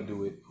say they're gonna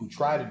do it, who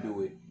try to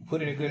do it,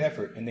 put in a good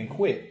effort, and then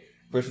quit,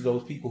 versus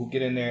those people who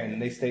get in there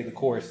and they stay the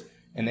course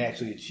and they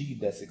actually achieve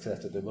that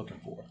success that they're looking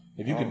for?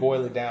 If you could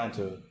boil it down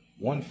to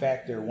one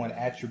factor, one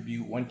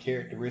attribute, one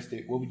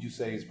characteristic, what would you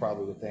say is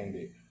probably the thing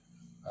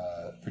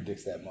that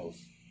predicts that most?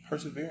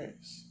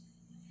 Perseverance.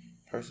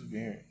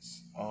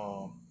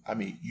 I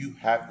mean, you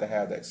have to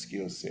have that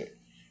skill set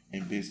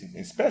in business,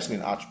 especially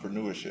in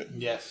entrepreneurship.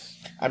 Yes.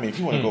 I mean, if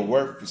you want to go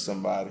work for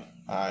somebody,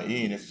 you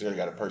ain't necessarily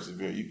got to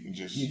persevere. You can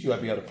just you got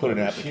to be able to put an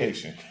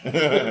application.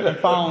 And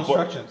follow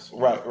instructions.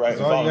 Right.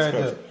 Follow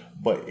instructions.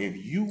 But if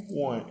you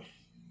want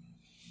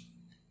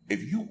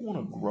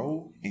to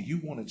grow and you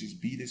want to just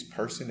be this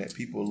person that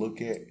people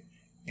look at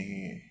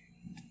and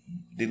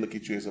they look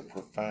at you as a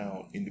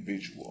profound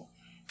individual,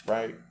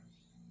 right?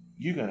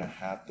 You're going to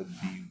have to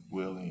be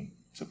willing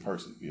to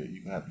persevere.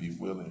 You're going to have to be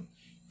willing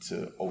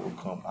to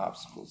overcome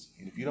obstacles.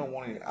 And if you don't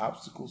want any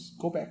obstacles,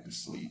 go back to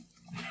sleep.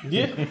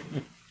 Yeah.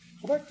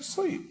 Go back to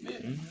sleep. Yeah.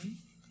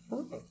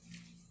 Mm-hmm.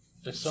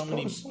 There's so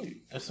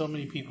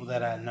many people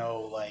that I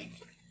know, like,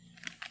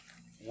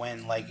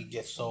 when like it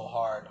gets so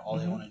hard, all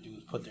they want to do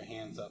is put their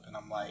hands up, and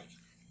I'm like,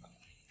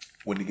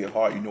 when it get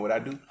hard, you know what I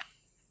do?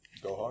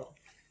 Go hard.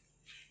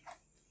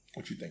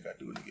 What you think I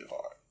do when it get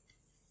hard?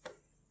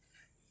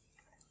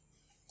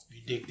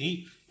 You dig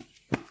deep.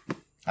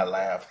 I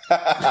laugh. I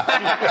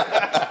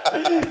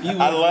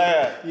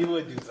laugh. You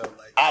would do something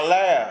like that. I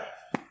laugh.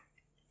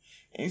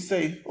 And you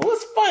say,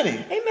 what's funny?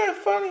 Ain't that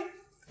funny?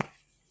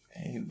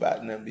 Ain't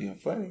about nothing being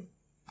funny.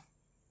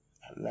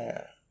 I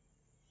laugh.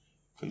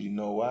 Because you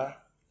know why?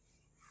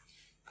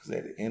 Because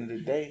at the end of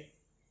the day,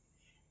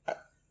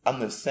 I'm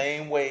the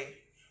same way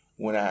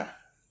when I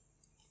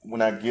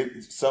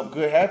get something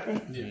good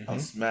happen, I'm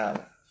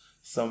smiling.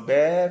 Something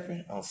bad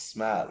happen, I'm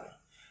smiling.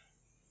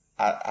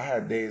 I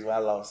had days where I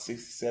lost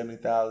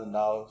 $60,000,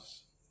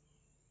 $70,000,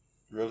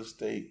 real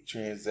estate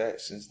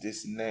transactions,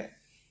 this and that,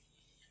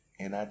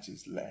 and I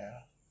just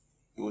laughed.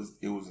 It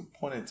was a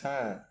point in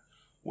time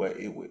where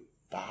it would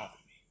bother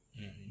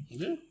me.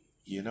 Yeah.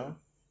 you know?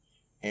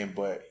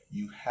 But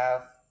you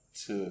have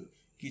to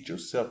get your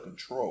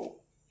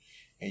self-control.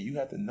 And you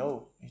have to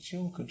know that you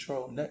don't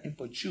control nothing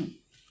but you.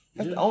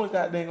 That's the only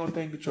goddamn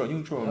thing you control. You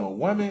don't control no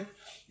woman.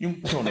 You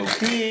don't control no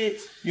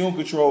kids. You don't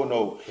control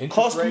no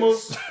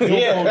customers. You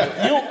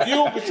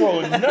don't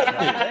control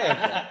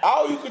nothing.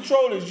 All you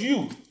control is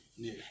you.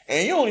 Yeah.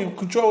 And you don't even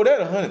control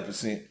that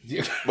 100%.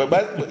 Yeah. But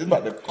it's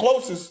about the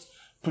closest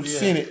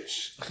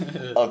percentage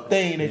of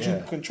thing that you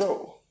can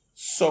control.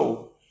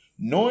 So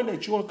knowing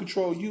that you want to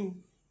control you,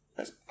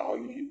 that's all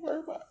you need to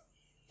worry about.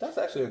 That's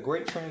actually a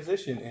great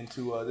transition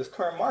into this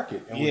current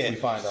market in which we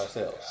find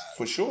ourselves.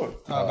 For sure.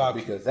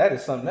 Because that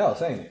is something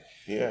else, ain't it?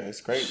 Yeah,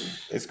 it's crazy.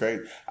 It's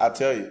crazy. I'll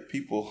tell you,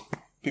 people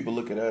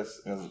look at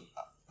us as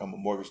I'm a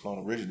mortgage loan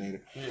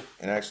originator,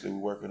 and actually we're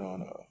working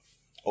on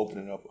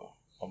opening up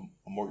a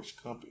mortgage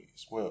company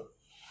as well.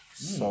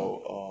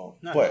 So,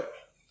 nice. But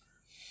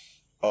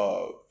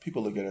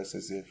people look at us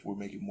as if we're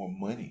making more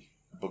money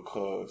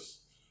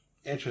because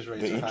the interest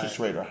rates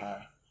are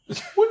high.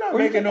 We're not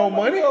making no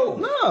money.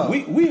 No,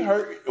 we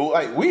hurt.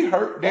 Like we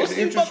hurt that the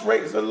interest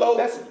rates are low.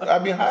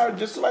 Higher.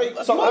 Just like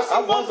so.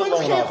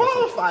 Motherfuckers can't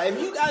qualify. If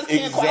you guys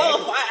can't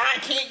qualify, I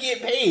can't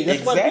get paid.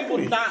 That's what people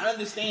not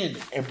understanding.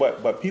 And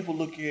but people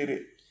look at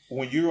it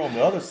when you're on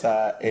the other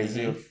side as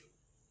if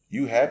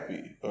you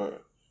happy or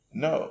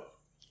no.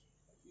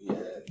 Yeah.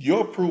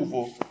 Your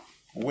approval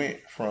went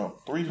from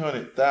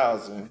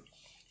 300,000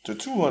 to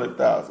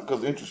 200,000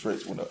 because the interest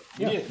rates went up.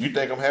 Yeah. You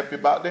think I'm happy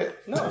about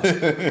that? No.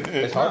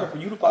 It's harder for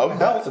you to buy a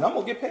house, and I'm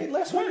gonna get paid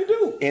less when you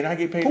do. And I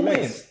get paid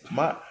less.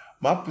 My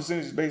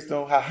percentage is based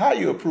on how high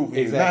you approve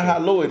it, not how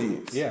low it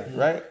is. Yeah.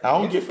 Right? I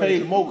don't get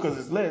paid more because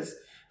it's less.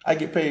 I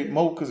get paid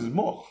more because it's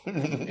more.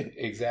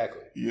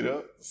 Exactly. You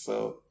know?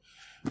 So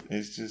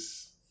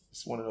it's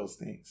one of those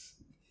things.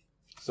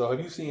 So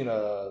have you seen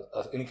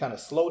any kind of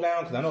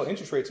slowdown? Because I know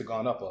interest rates have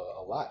gone up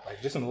a lot,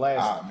 like just in the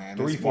last 3-4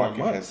 months. This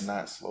market has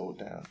not slowed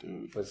down,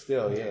 dude. But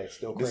still, it's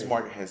still crazy. This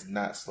market has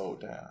not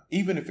slowed down.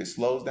 Even if it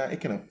slows down, it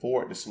can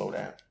afford to slow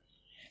down.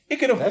 It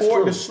can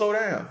afford to slow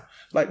down.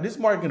 Like this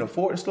market can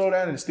afford to slow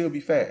down and still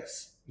be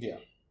fast. Yeah.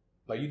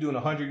 Like you doing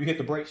 100, you hit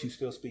the brakes, you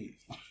still speed.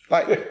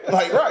 Like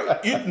right.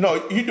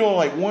 You're doing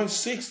like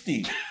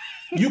 160.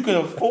 You can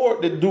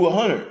afford to do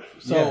 100.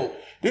 So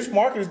this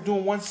market is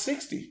doing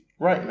 160.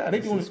 Right now,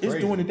 it's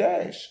doing the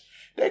dash.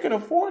 They can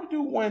afford to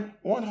do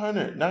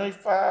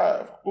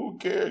 195. Who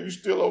cares? You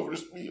still over the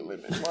speed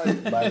limit.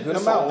 By a good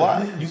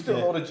amount. You still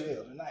go to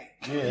jail tonight.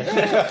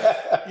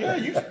 Yeah.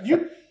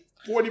 you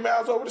 40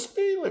 miles over the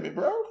speed limit,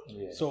 bro.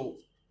 Yeah. So,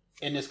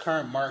 in this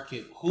current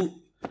market, who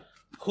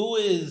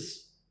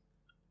is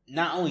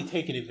not only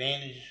taking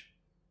advantage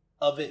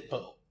of it,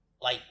 but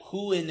like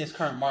who in this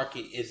current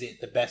market is it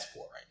the best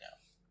for right now?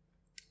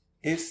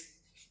 It's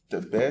the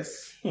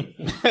best.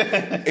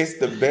 It's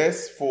the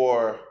best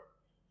for,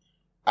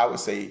 I would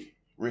say,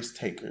 risk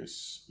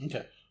takers.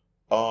 Okay.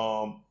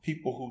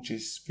 People who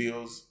just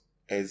feels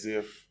as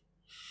if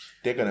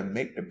they're gonna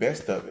make the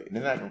best of it. And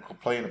they're not gonna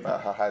complain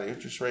about how high the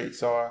interest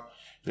rates are.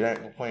 They're not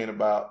gonna complain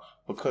about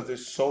because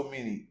there's so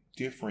many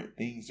different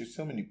things. There's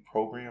so many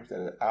programs that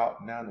are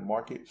out now in the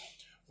market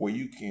where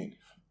you can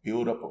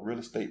build up a real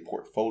estate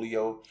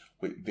portfolio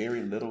with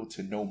very little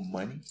to no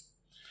money.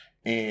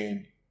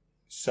 And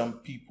some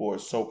people are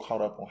so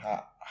caught up on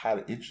how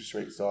the interest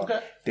rates are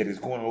that it's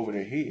going over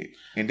their head.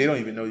 And they don't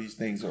even know these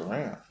things are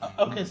around.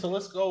 Okay, so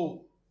let's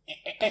go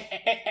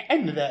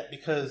into that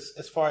because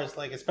as far as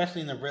like,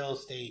 especially in the real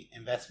estate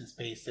investment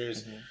space,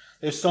 there's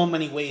so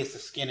many ways to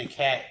skin a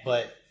cat.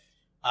 But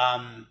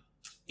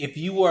if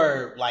you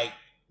were like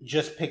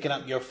just picking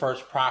up your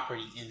first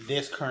property in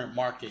this current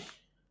market,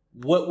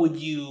 what would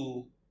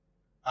you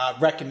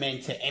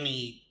recommend to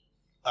any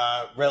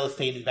real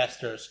estate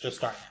investors just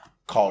starting out?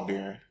 Call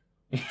Darren.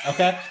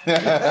 Okay. All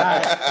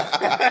right.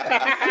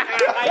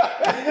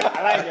 I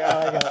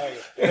like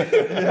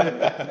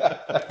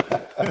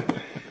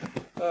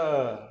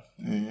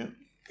it.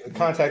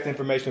 Contact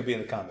information will be in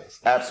the comments.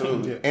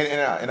 Absolutely.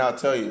 And I'll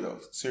tell you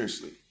though,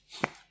 seriously.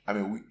 I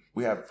mean,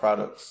 we have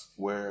products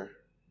where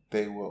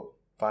they will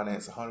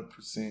finance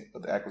 100%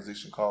 of the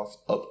acquisition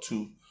costs, up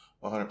to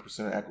 100%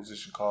 of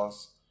acquisition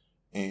costs,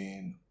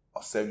 and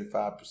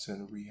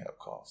 75% of rehab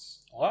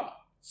costs. Wow.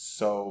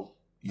 So.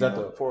 Is that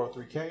the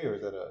 403k or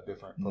is that a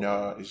different program?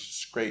 No, it's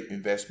just straight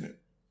investment.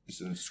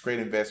 It's a straight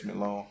investment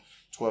loan,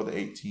 12 to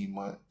 18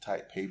 month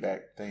type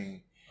payback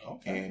thing.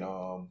 Okay.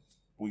 And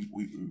we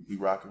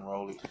rock and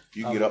roll it.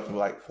 You can get up to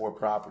like 4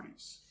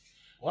 properties.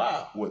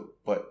 Wow.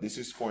 But this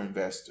is for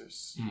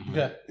investors. Mm-hmm.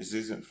 Okay. This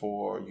isn't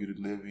for you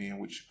to live in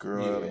with your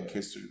girl and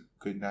kiss her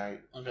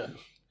goodnight. Okay.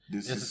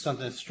 This is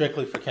something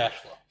strictly for cash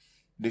flow.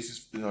 This is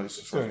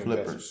for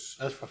flippers.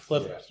 That's for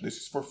flippers. Yeah, this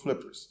is for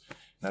flippers.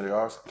 Now there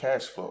are some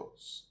cash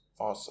flows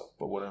also,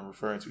 but what I'm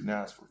referring to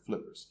now is for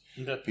flippers.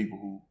 Okay. People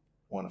who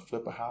want to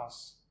flip a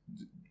house.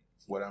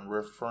 What I'm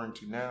referring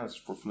to now is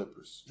for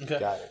flippers. Okay.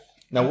 Got it.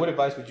 Now, what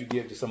advice would you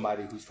give to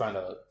somebody who's trying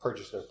to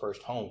purchase their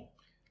first home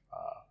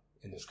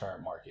in this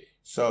current market?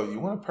 So you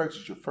want to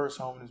purchase your first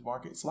home in this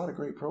market. It's a lot of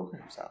great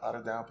programs. A lot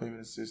of down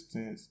payment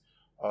assistance,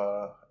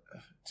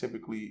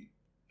 typically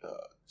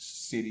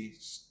city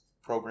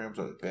programs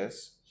are the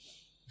best.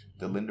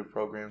 The lender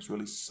programs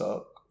really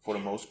suck for the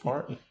most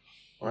part,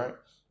 right?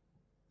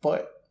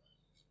 But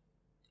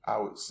I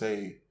would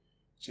say,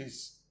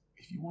 just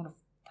if you want to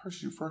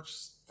purchase your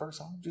first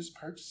home, just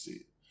purchase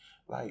it.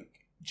 Like,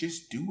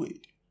 just do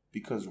it,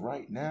 because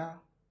right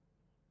now,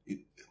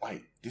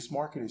 this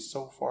market is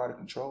so far out of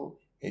control.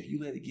 If you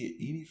let it get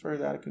any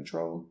further out of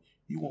control,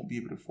 you won't be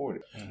able to afford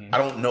it. I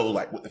don't know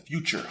what the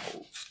future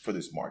holds for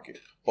this market,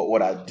 but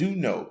what I do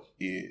know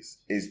is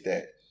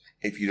that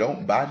if you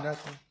don't buy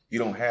nothing, you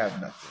don't have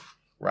nothing,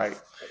 right?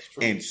 That's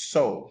true. And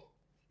so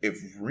if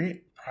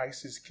rent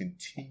prices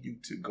continue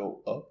to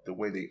go up the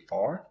way they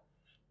are,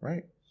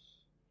 right,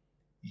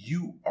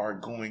 you are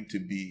going to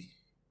be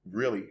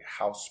really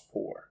house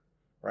poor,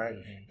 right?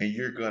 And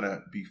you're going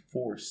to be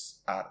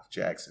forced out of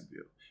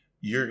Jacksonville.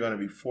 You're going to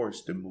be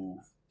forced to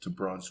move to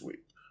Brunswick.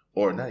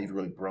 Or not even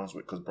really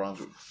Brunswick, because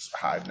Brunswick's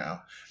high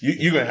now.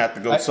 You're going to have to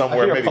go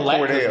somewhere, maybe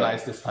Cordell.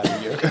 Nice this time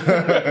of year. You're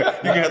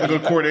going to have to go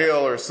to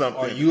Cordell or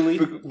something. Or Yulee.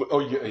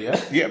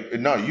 Yeah,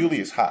 no, Yulee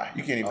is high.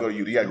 You can't even go to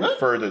Yulee. You got to go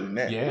further than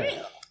that.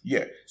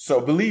 Yeah. So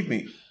believe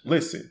me,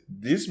 listen,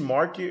 this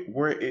market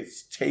where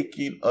it's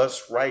taking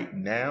us right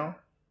now,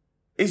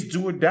 it's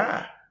do or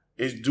die.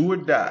 It's do or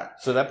die.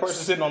 So that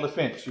person sitting on the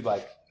fence, you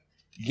like,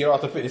 get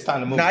off the fence. It's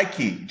time to move.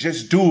 Nike,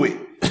 just do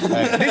it.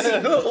 This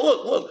is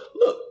look.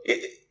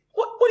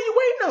 What are you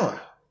waiting on?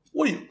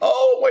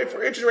 Wait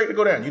for interest rate to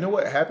go down. You know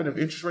what happened if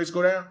interest rates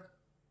go down?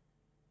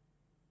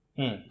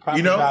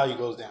 Property value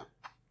goes down.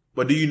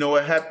 But do you know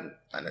what happened?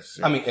 Not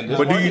necessarily. I mean, in this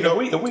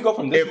market, if we go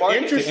from this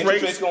market to interest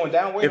rates going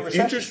down, if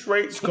interest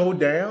rates go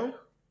down,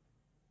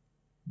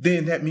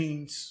 then that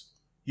means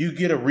you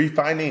get a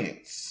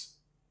refinance.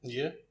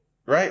 Yeah.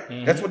 Right?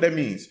 That's what that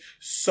means.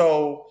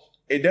 So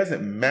it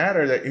doesn't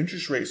matter that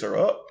interest rates are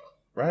up,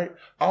 right?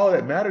 All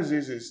that matters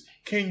is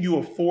can you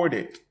afford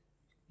it?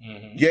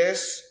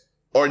 Yes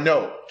or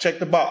no. Check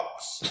the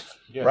box,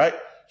 right?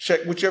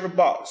 Check whichever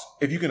box.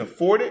 If you can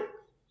afford it,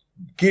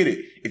 get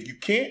it. If you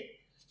can't,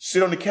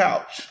 sit on the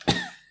couch.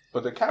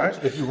 But the couch,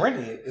 if you're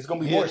renting it, it's going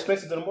to be more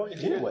expensive than a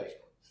mortgage anyway.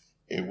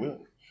 It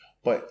will.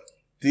 But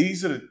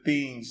these are the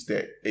things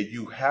that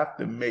you have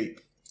to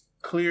make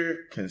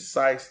clear,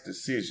 concise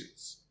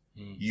decisions.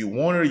 You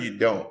want it or you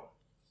don't.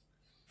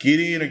 Get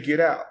in or get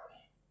out,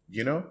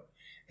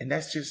 And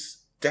that's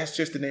just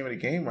the name of the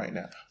game right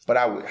now. But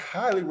I would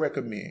highly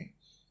recommend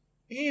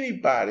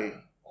anybody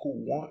who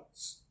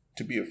wants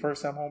to be a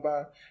first-time home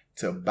buyer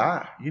to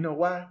buy. You know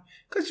why?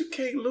 Because you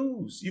can't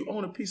lose. You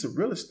own a piece of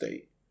real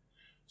estate.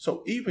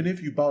 So even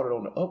if you bought it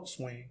on the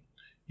upswing,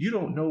 you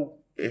don't know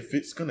if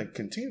it's going to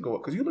continue to go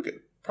up. Because you look at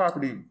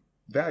property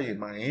value in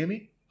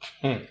Miami,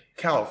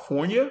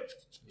 California,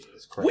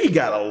 we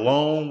got a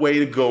long way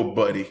to go,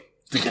 buddy,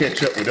 to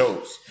catch up with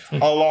those. A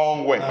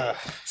long way.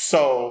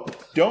 So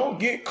don't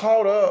get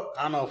caught up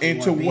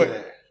into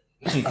what.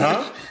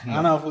 Huh? I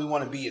don't know if we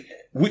want to be at that.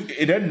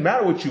 It doesn't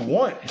matter what you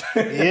want.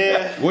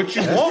 What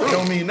you want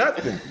don't mean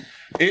nothing.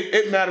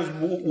 It matters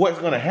what's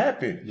going to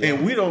happen.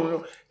 And we don't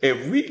know.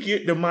 If we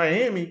get to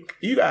Miami,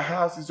 you got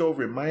houses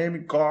over in Miami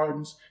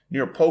Gardens,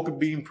 near Polka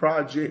Bean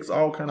Projects,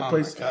 all kind of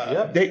places.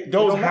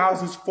 Those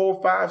houses,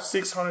 $400,000,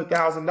 $500,000,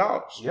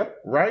 $600,000. Yep.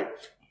 Right?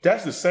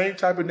 That's the same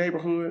type of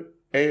neighborhood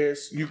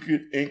as you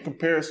could, in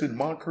comparison,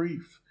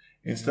 Moncrief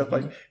and stuff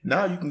like that.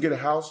 Now you can get a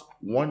house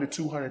 $100,000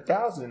 to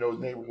 $200,000 in those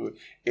neighborhoods.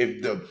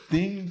 If the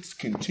things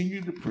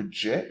continue to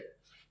project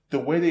the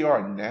way they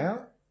are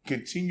now,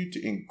 continue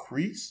to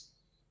increase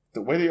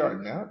the way they are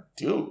now,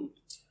 dude,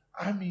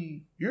 I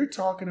mean, you're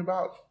talking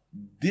about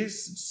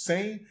this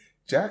same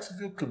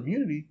Jacksonville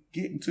community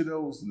getting to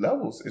those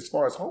levels as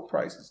far as home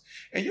prices.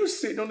 And you're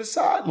sitting on the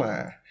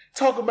sideline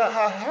talking about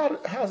how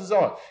houses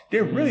are.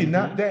 They're really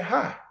not that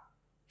high.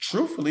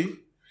 Truthfully,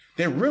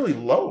 they're really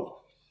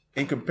low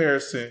in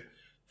comparison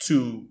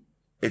to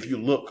if you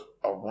look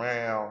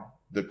around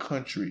the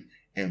country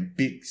and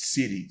big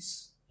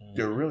cities.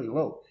 They're really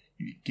low.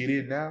 You get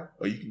in now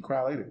or you can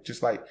cry later.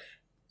 Just like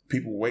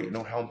people waiting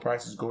on home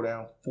prices go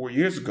down 4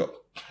 years ago.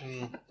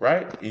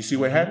 Right? And you see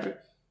what happened?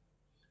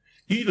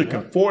 You either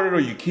can afford it or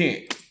you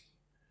can't.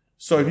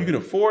 So if you can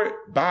afford it,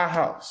 buy a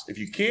house. If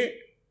you can't,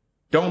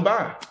 don't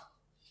buy.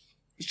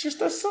 It's just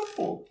that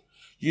simple.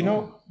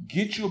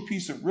 Get you a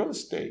piece of real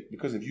estate,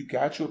 because if you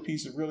got you a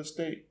piece of real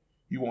estate,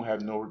 you won't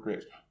have no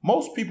regrets.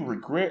 Most people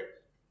regret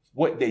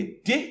what they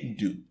didn't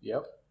do.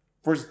 Yep.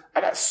 First,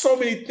 I got so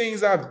many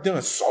things I've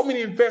done, so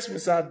many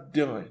investments I've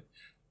done.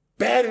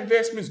 Bad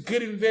investments,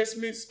 good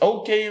investments,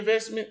 okay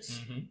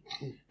investments.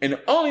 And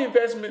the only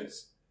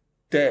investments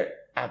that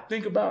I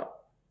think about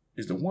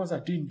is the ones I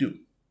didn't do.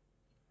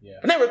 Yeah.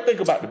 I never think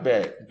about the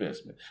bad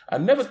investment. I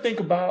never think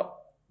about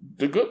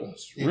the good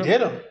ones. You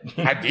did them.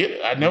 I did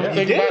it. I never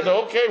think about the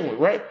okay one,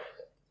 right?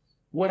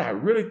 What I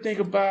really think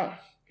about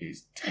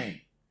is,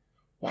 dang,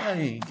 why I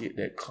didn't get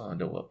that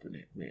condo up in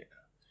that rent?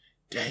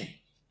 Dang,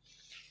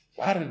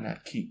 why didn't I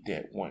keep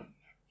that one?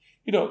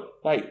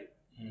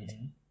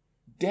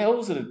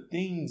 Those are the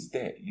things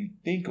that you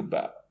think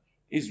about.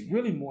 It's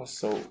really more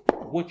so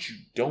what you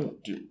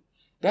don't do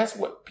That's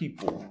what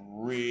people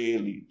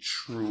really,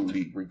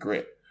 truly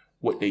regret,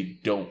 what they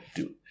don't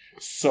do.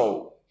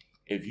 So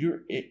if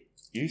you're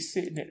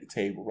sitting at the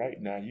table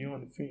right now, you're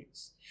on the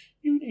fence,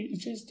 you need to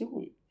just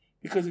do it.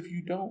 Because if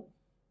you don't,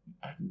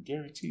 I can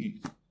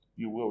guarantee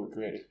you will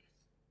regret it.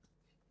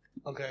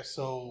 Okay,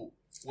 so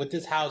with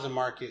this housing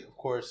market, of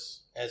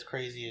course, as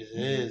crazy as it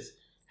is,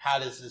 how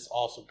does this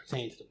also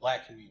pertain to the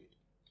black community?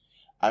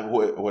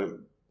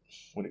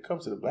 When it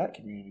comes to the black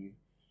community,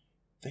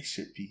 they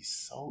should be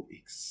so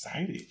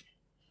excited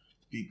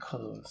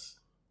because,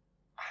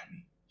 I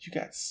mean, you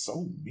got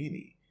so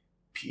many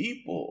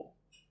people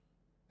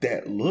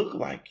that look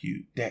like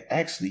you, that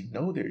actually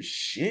know their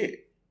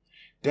shit,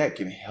 that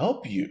can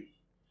help you.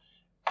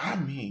 I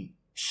mean,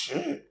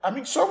 shit. I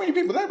mean, so many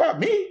people. That about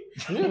me.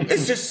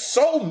 It's just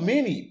so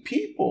many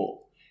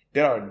people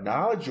that are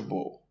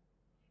knowledgeable,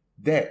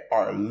 that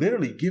are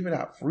literally giving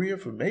out free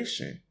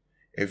information.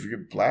 If you're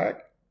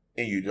black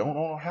and you don't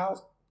own a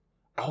house,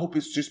 I hope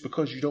it's just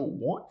because you don't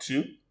want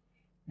to,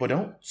 but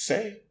don't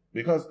say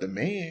because the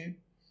man,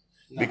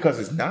 because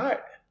it's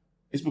not.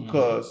 It's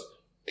because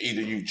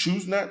either you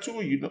choose not to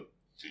or you don't.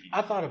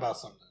 I thought about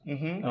something.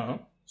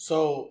 Mm-hmm.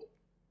 So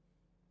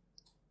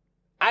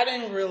I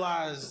didn't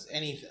realize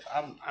anything.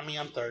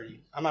 I'm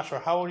 30. I'm not sure.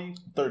 How old are you?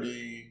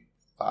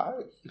 35.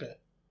 Okay.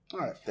 All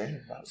right.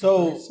 Damn,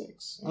 So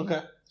 36.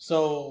 Okay.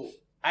 So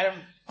I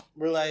didn't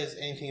realize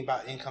anything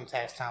about income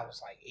tax till I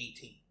was like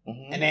 18.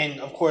 Mm-hmm. And then,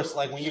 of course,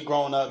 like when you're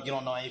growing up, you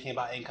don't know anything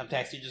about income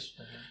tax.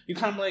 You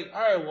kind of like,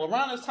 all right, well,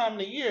 around this time of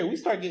the year, we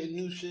start getting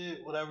new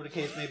shit, whatever the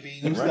case may be,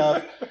 new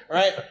stuff,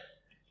 right?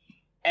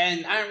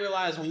 And I didn't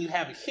realize when you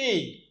have a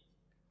kid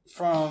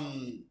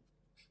from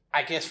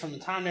the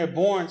time they're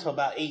born to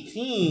about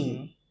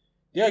 18,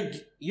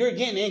 you're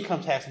getting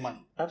income tax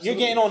money. Absolutely. You're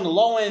getting on the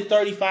low end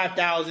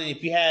 $35,000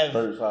 if you have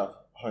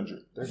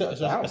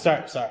 3,500.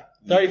 sorry,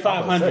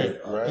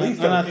 3,500. Right. Please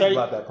tell me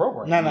about that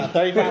program. No,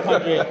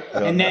 3,500,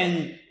 and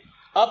then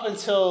up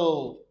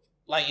until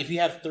like if you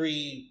have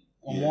 3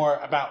 or more,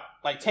 about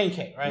like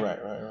 10K, right?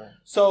 Right.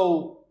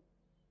 So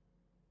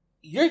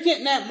you're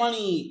getting that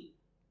money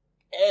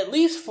at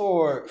least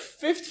for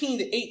 15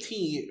 to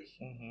 18 years.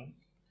 Mm-hmm.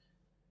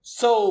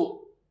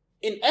 So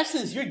in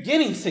essence, you're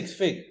getting 6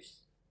 figures.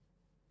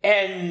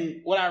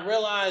 And what I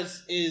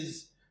realized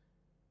is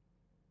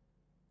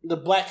the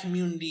black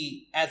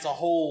community as a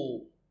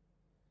whole,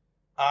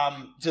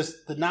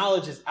 just the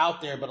knowledge is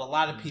out there, but a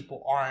lot of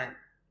people aren't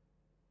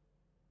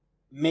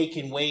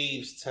making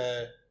waves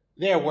to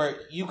there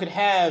where you could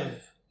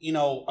have,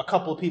 a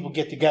couple of people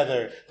get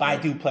together, buy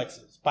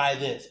duplexes, buy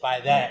this, buy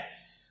that,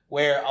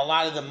 where a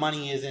lot of the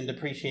money is in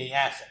depreciating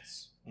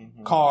assets,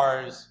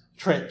 cars,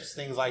 trips,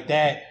 things like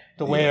that,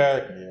 to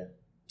where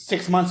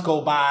 6 months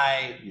go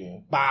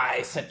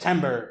by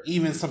September,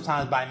 even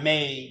sometimes by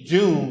May,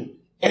 June,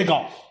 it's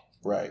gone.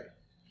 Right.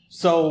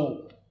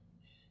 So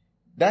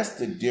that's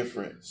the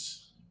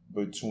difference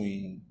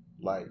between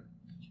like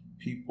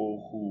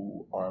people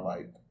who are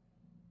like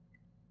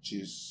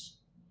just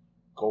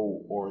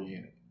goal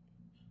oriented.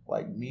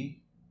 Like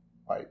me,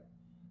 like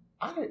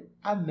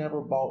I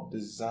never bought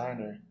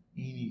designer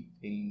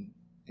anything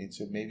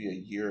until maybe a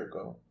year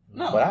ago.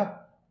 No.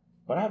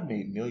 But I've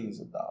made millions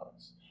of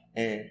dollars.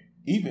 And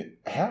even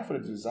half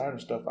of the designer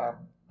stuff I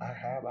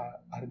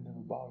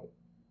never bought it.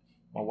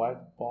 My wife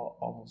bought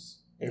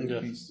almost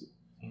every piece.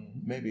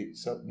 Maybe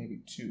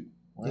 2.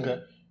 Right?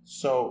 Okay.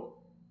 So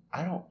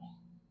I don't.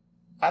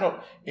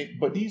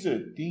 But these are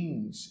the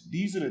things.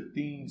 These are the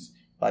things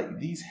like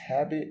these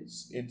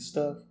habits and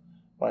stuff.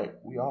 Like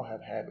we all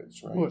have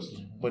habits, right? Of course.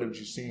 But I'm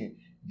just saying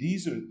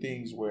these are the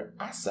things where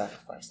I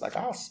sacrifice. Like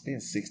I'll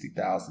spend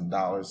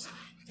 $60,000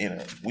 in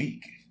a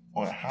week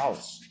on a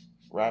house,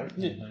 right?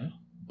 Mm-hmm.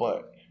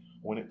 But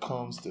when it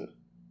comes to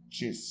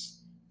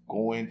just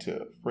going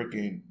to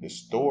freaking the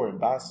store and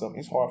buy something,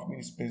 it's hard for me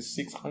to spend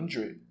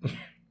 $600.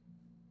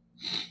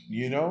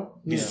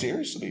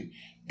 Seriously.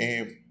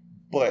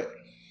 But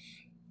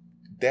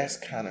that's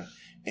kind of,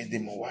 and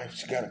then my wife,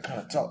 she got to kind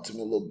of talk to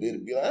me a little bit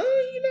and be like,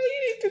 you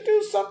need to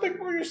do something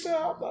for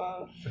yourself.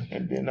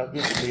 And then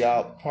eventually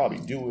I'll probably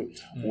do it,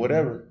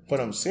 whatever. But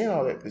I'm saying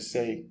all that to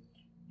say,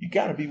 you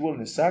got to be willing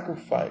to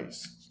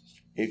sacrifice.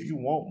 If you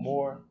want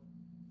more,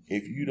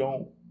 if you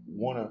don't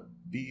want to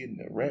be in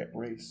the rat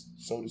race,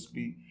 so to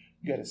speak,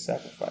 you got to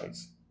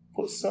sacrifice.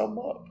 Put some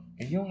up.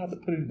 And you don't have to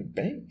put it in the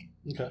bank.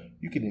 Okay.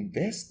 You can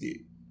invest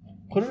it.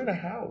 Put it in a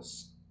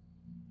house.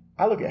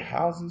 I look at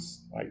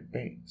houses like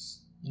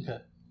banks. Okay.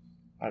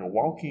 I can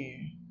walk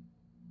in,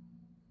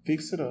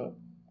 fix it up,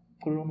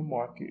 put it on the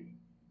market,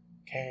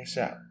 cash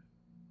out.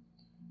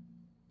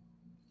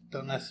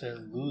 Don't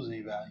necessarily lose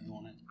any value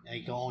on it. And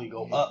it can only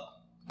go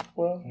up.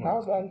 Well,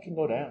 house value can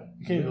go down.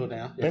 It can go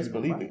down. Best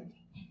believe it.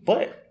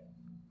 But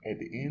at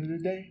the end of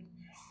the day,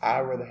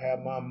 I'd rather have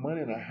my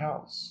money in a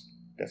house.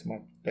 That's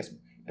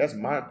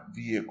my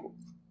vehicle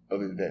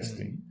of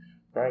investing,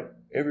 right?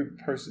 Every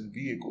person's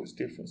vehicle is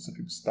different. Some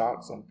people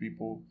stock, some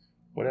people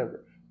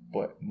whatever.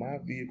 But my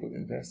vehicle of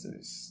investing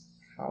is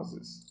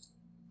houses.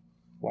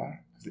 Why?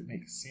 Because it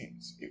makes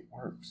sense. It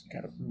works. You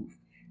got a roof.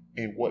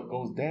 And what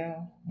goes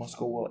down must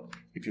go up.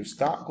 If your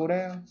stock go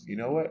down, you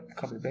know what? The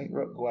company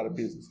bankrupt, go out of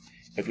business.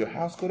 If your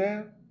house go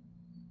down,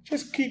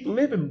 just keep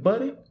living,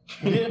 buddy.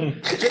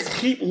 Just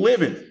keep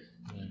living.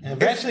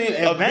 Eventually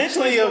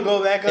it'll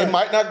go back up. It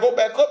might not go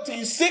back up till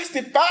you're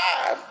 65.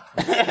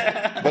 But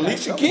at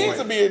least your kids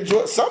will be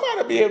enjoy. Somebody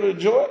will be able to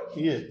enjoy it.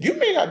 Yeah. You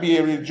may not be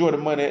able to enjoy the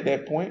money at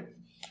that point,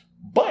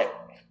 but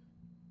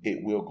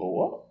it will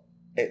go up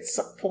at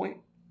some point.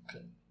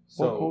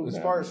 So as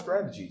far as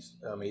strategies,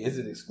 I mean, is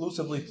it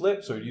exclusively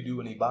flips, or do you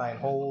do any buy and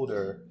hold,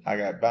 or? I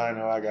got buy and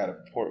hold. I got a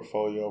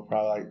portfolio,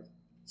 probably like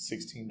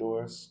 16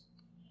 doors.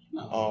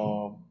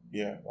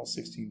 Yeah, about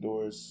 16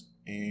 doors,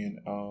 and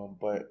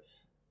but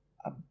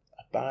I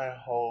buy and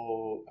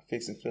hold,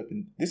 fix and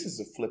flipping. This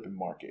is a flipping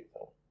market,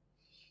 though.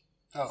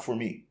 Oh. For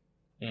me,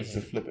 it's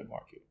a flipping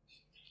market.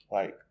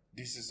 Like,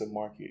 this is a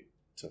market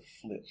to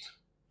flip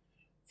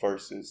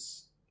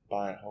versus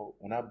buy and hold.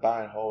 When I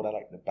buy and hold, I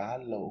like to buy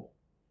low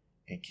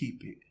and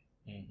keep it.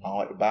 I don't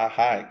like to buy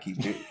high and keep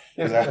it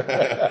because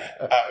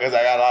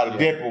I got a lot of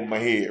debt on my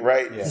head,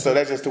 right? Yeah. So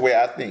that's just the way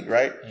I think,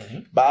 right?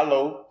 Buy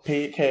low,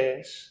 pay it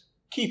cash,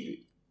 keep it.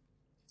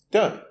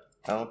 Done.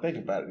 I don't think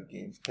about it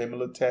again. Pay my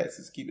little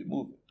taxes, keep it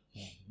moving,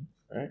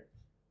 right?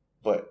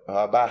 But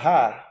buy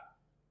high,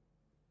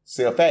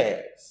 sell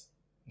fast.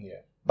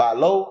 Yeah. Buy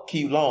low,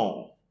 keep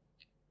long.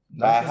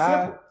 Buy Nice and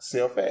high, simple.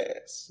 sell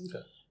fast.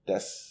 Okay.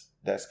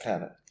 That's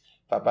kind of.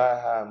 If I buy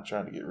high, I'm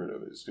trying to get rid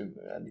of it.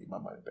 I need my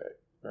money back.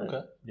 Right?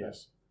 Okay.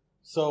 Yes.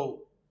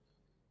 So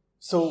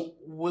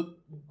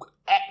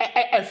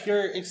if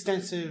your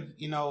extensive,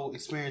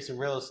 experience in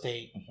real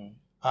estate,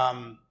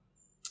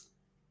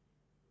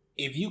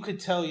 if you could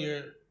tell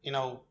your,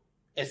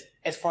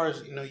 as far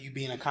as, you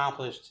being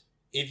accomplished,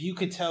 if you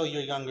could tell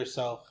your younger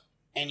self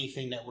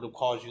anything that would have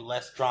caused you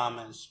less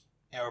drama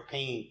or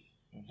pain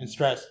and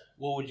stress,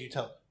 what would you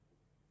tell them?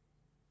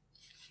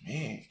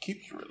 Man,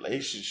 keep your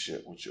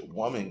relationship with your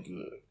woman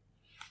good,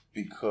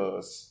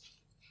 because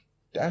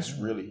that's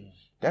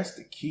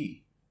the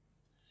key.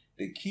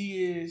 The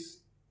key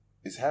is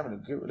having a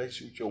good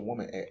relationship with your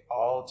woman at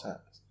all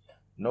times.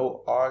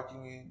 No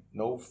arguing,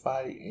 no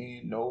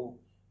fighting,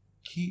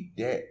 keep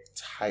that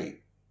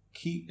tight.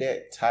 Keep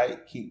that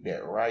tight, keep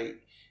that right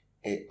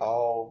at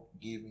all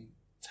given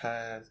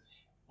times.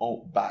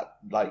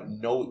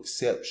 No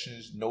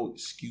exceptions, no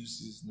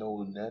excuses,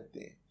 no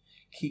nothing.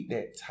 Keep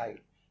that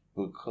tight,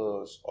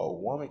 because a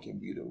woman can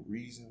be the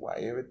reason why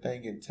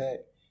everything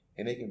intact,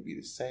 and it can be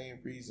the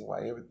same reason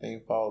why everything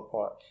falls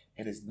apart.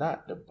 And it's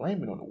not the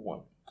blaming on the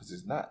woman, because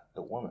it's not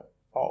the woman's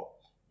fault.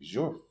 It's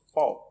your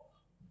fault.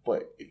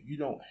 But if you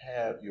don't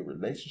have your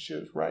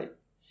relationships right,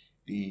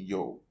 then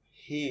your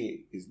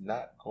head is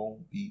not going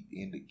to be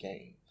in the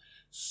game.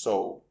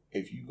 So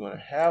if you're going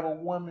to have a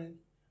woman,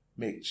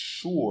 make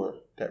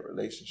sure that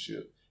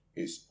relationship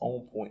is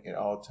on point at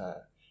all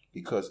times,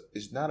 because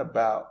it's not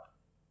about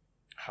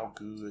how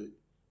good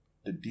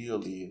the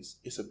deal is.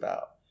 It's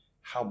about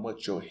how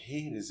much your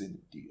head is in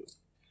the deal.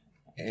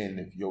 And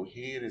if your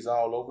head is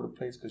all over the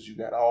place because you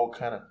got all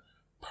kind of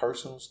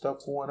personal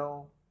stuff going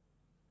on,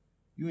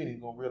 you ain't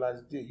even going to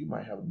realize the deal. You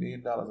might have $1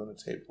 million on the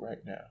table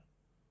right now.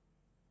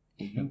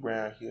 And you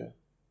around here,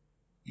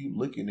 you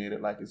looking at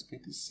it like it's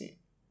 50 Cent.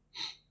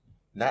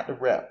 Not the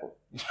rapper.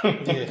 You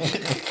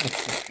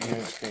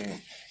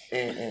understand?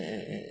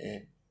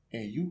 And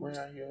you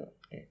around here,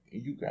 and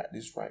you got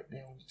this right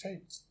there on the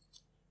table.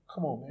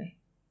 Come on, man.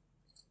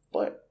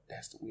 But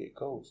that's the way it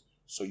goes.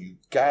 So you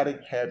gotta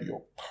have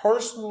your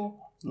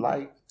personal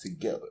life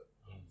together.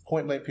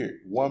 Point blank period.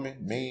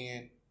 Woman,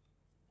 man,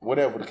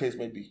 whatever the case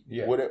may be.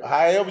 Yeah. Whatever,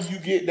 however you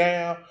get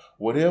down,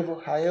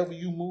 however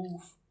you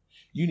move,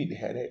 you need to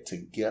have that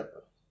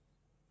together.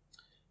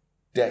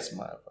 That's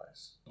my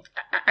advice.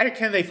 How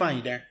can they find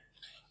you, Darren?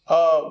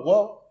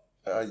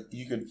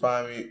 You can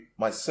find me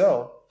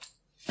myself.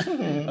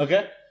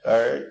 Okay. All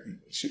right.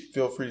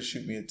 Feel free to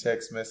shoot me a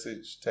text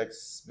message.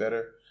 Text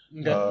better.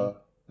 Okay.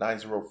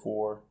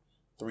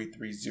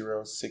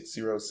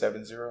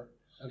 904-330-6070.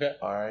 Okay.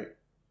 All right.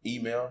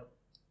 Email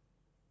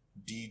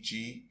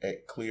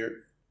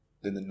dg@cleared,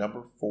 then the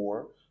number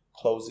 4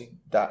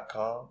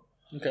 closing.com.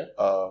 Okay.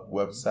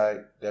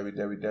 Website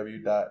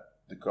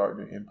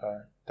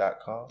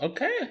www.thegardnerempire.com.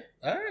 Okay.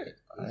 All right.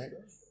 All right.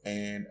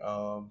 And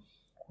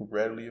we're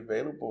readily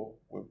available.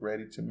 We're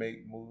ready to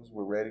make moves.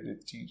 We're ready to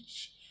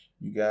teach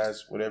you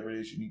guys whatever it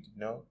is you need to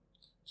know.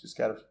 Just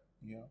gotta,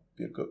 be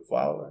a good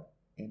follower,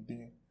 and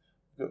then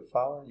a good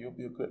follower, you'll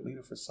be a good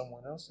leader for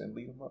someone else and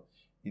lead them up.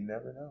 You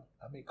never know.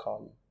 I may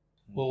call you.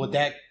 Well, with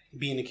that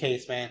being the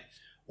case, man,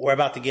 we're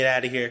about to get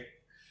out of here.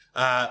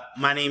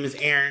 My name is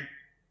Aaron,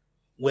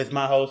 with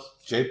my host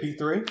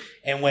JP3,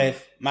 and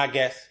with my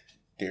guest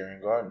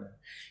Darren Gardner.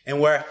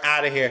 And we're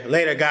out of here.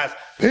 Later, guys.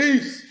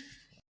 Peace.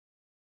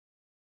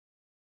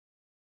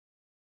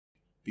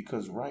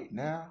 Because right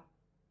now,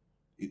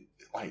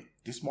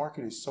 this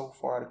market is so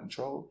far out of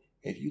control.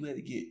 If you let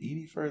it get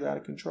any further out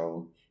of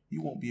control,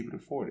 you won't be able to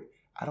afford it.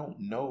 I don't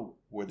know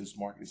where this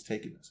market is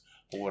taking us,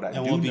 but what I do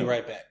know. And we'll be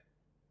right back.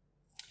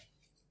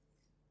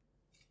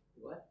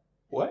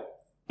 What?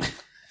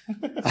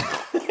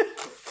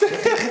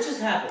 What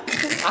just happened?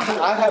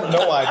 I have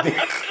no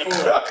idea.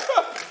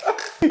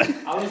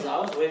 I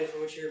was waiting for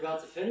what you were about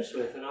to finish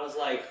with, and I was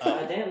like,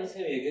 God damn, this is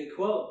gonna be a good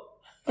quote.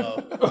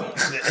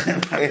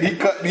 And he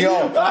cut me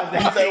off.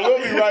 He said, "We'll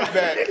be right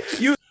back."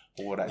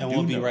 And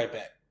we'll be right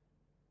back.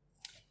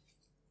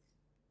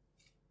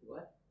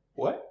 What?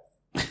 What?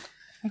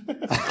 What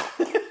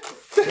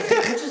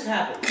just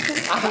happened?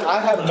 I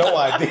have no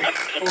idea.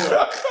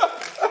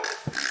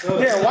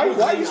 Yeah,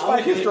 why you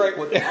spiking straight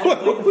with that? I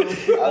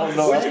don't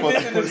know. What you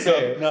did to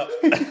say? No.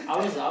 I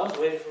was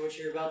waiting for what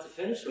you were about to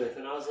finish with,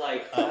 and I was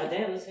like, God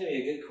damn, this is gonna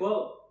be a good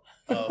quote.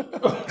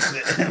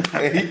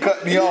 And he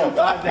cut me off.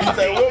 He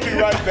said, "We'll be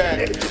right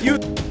back."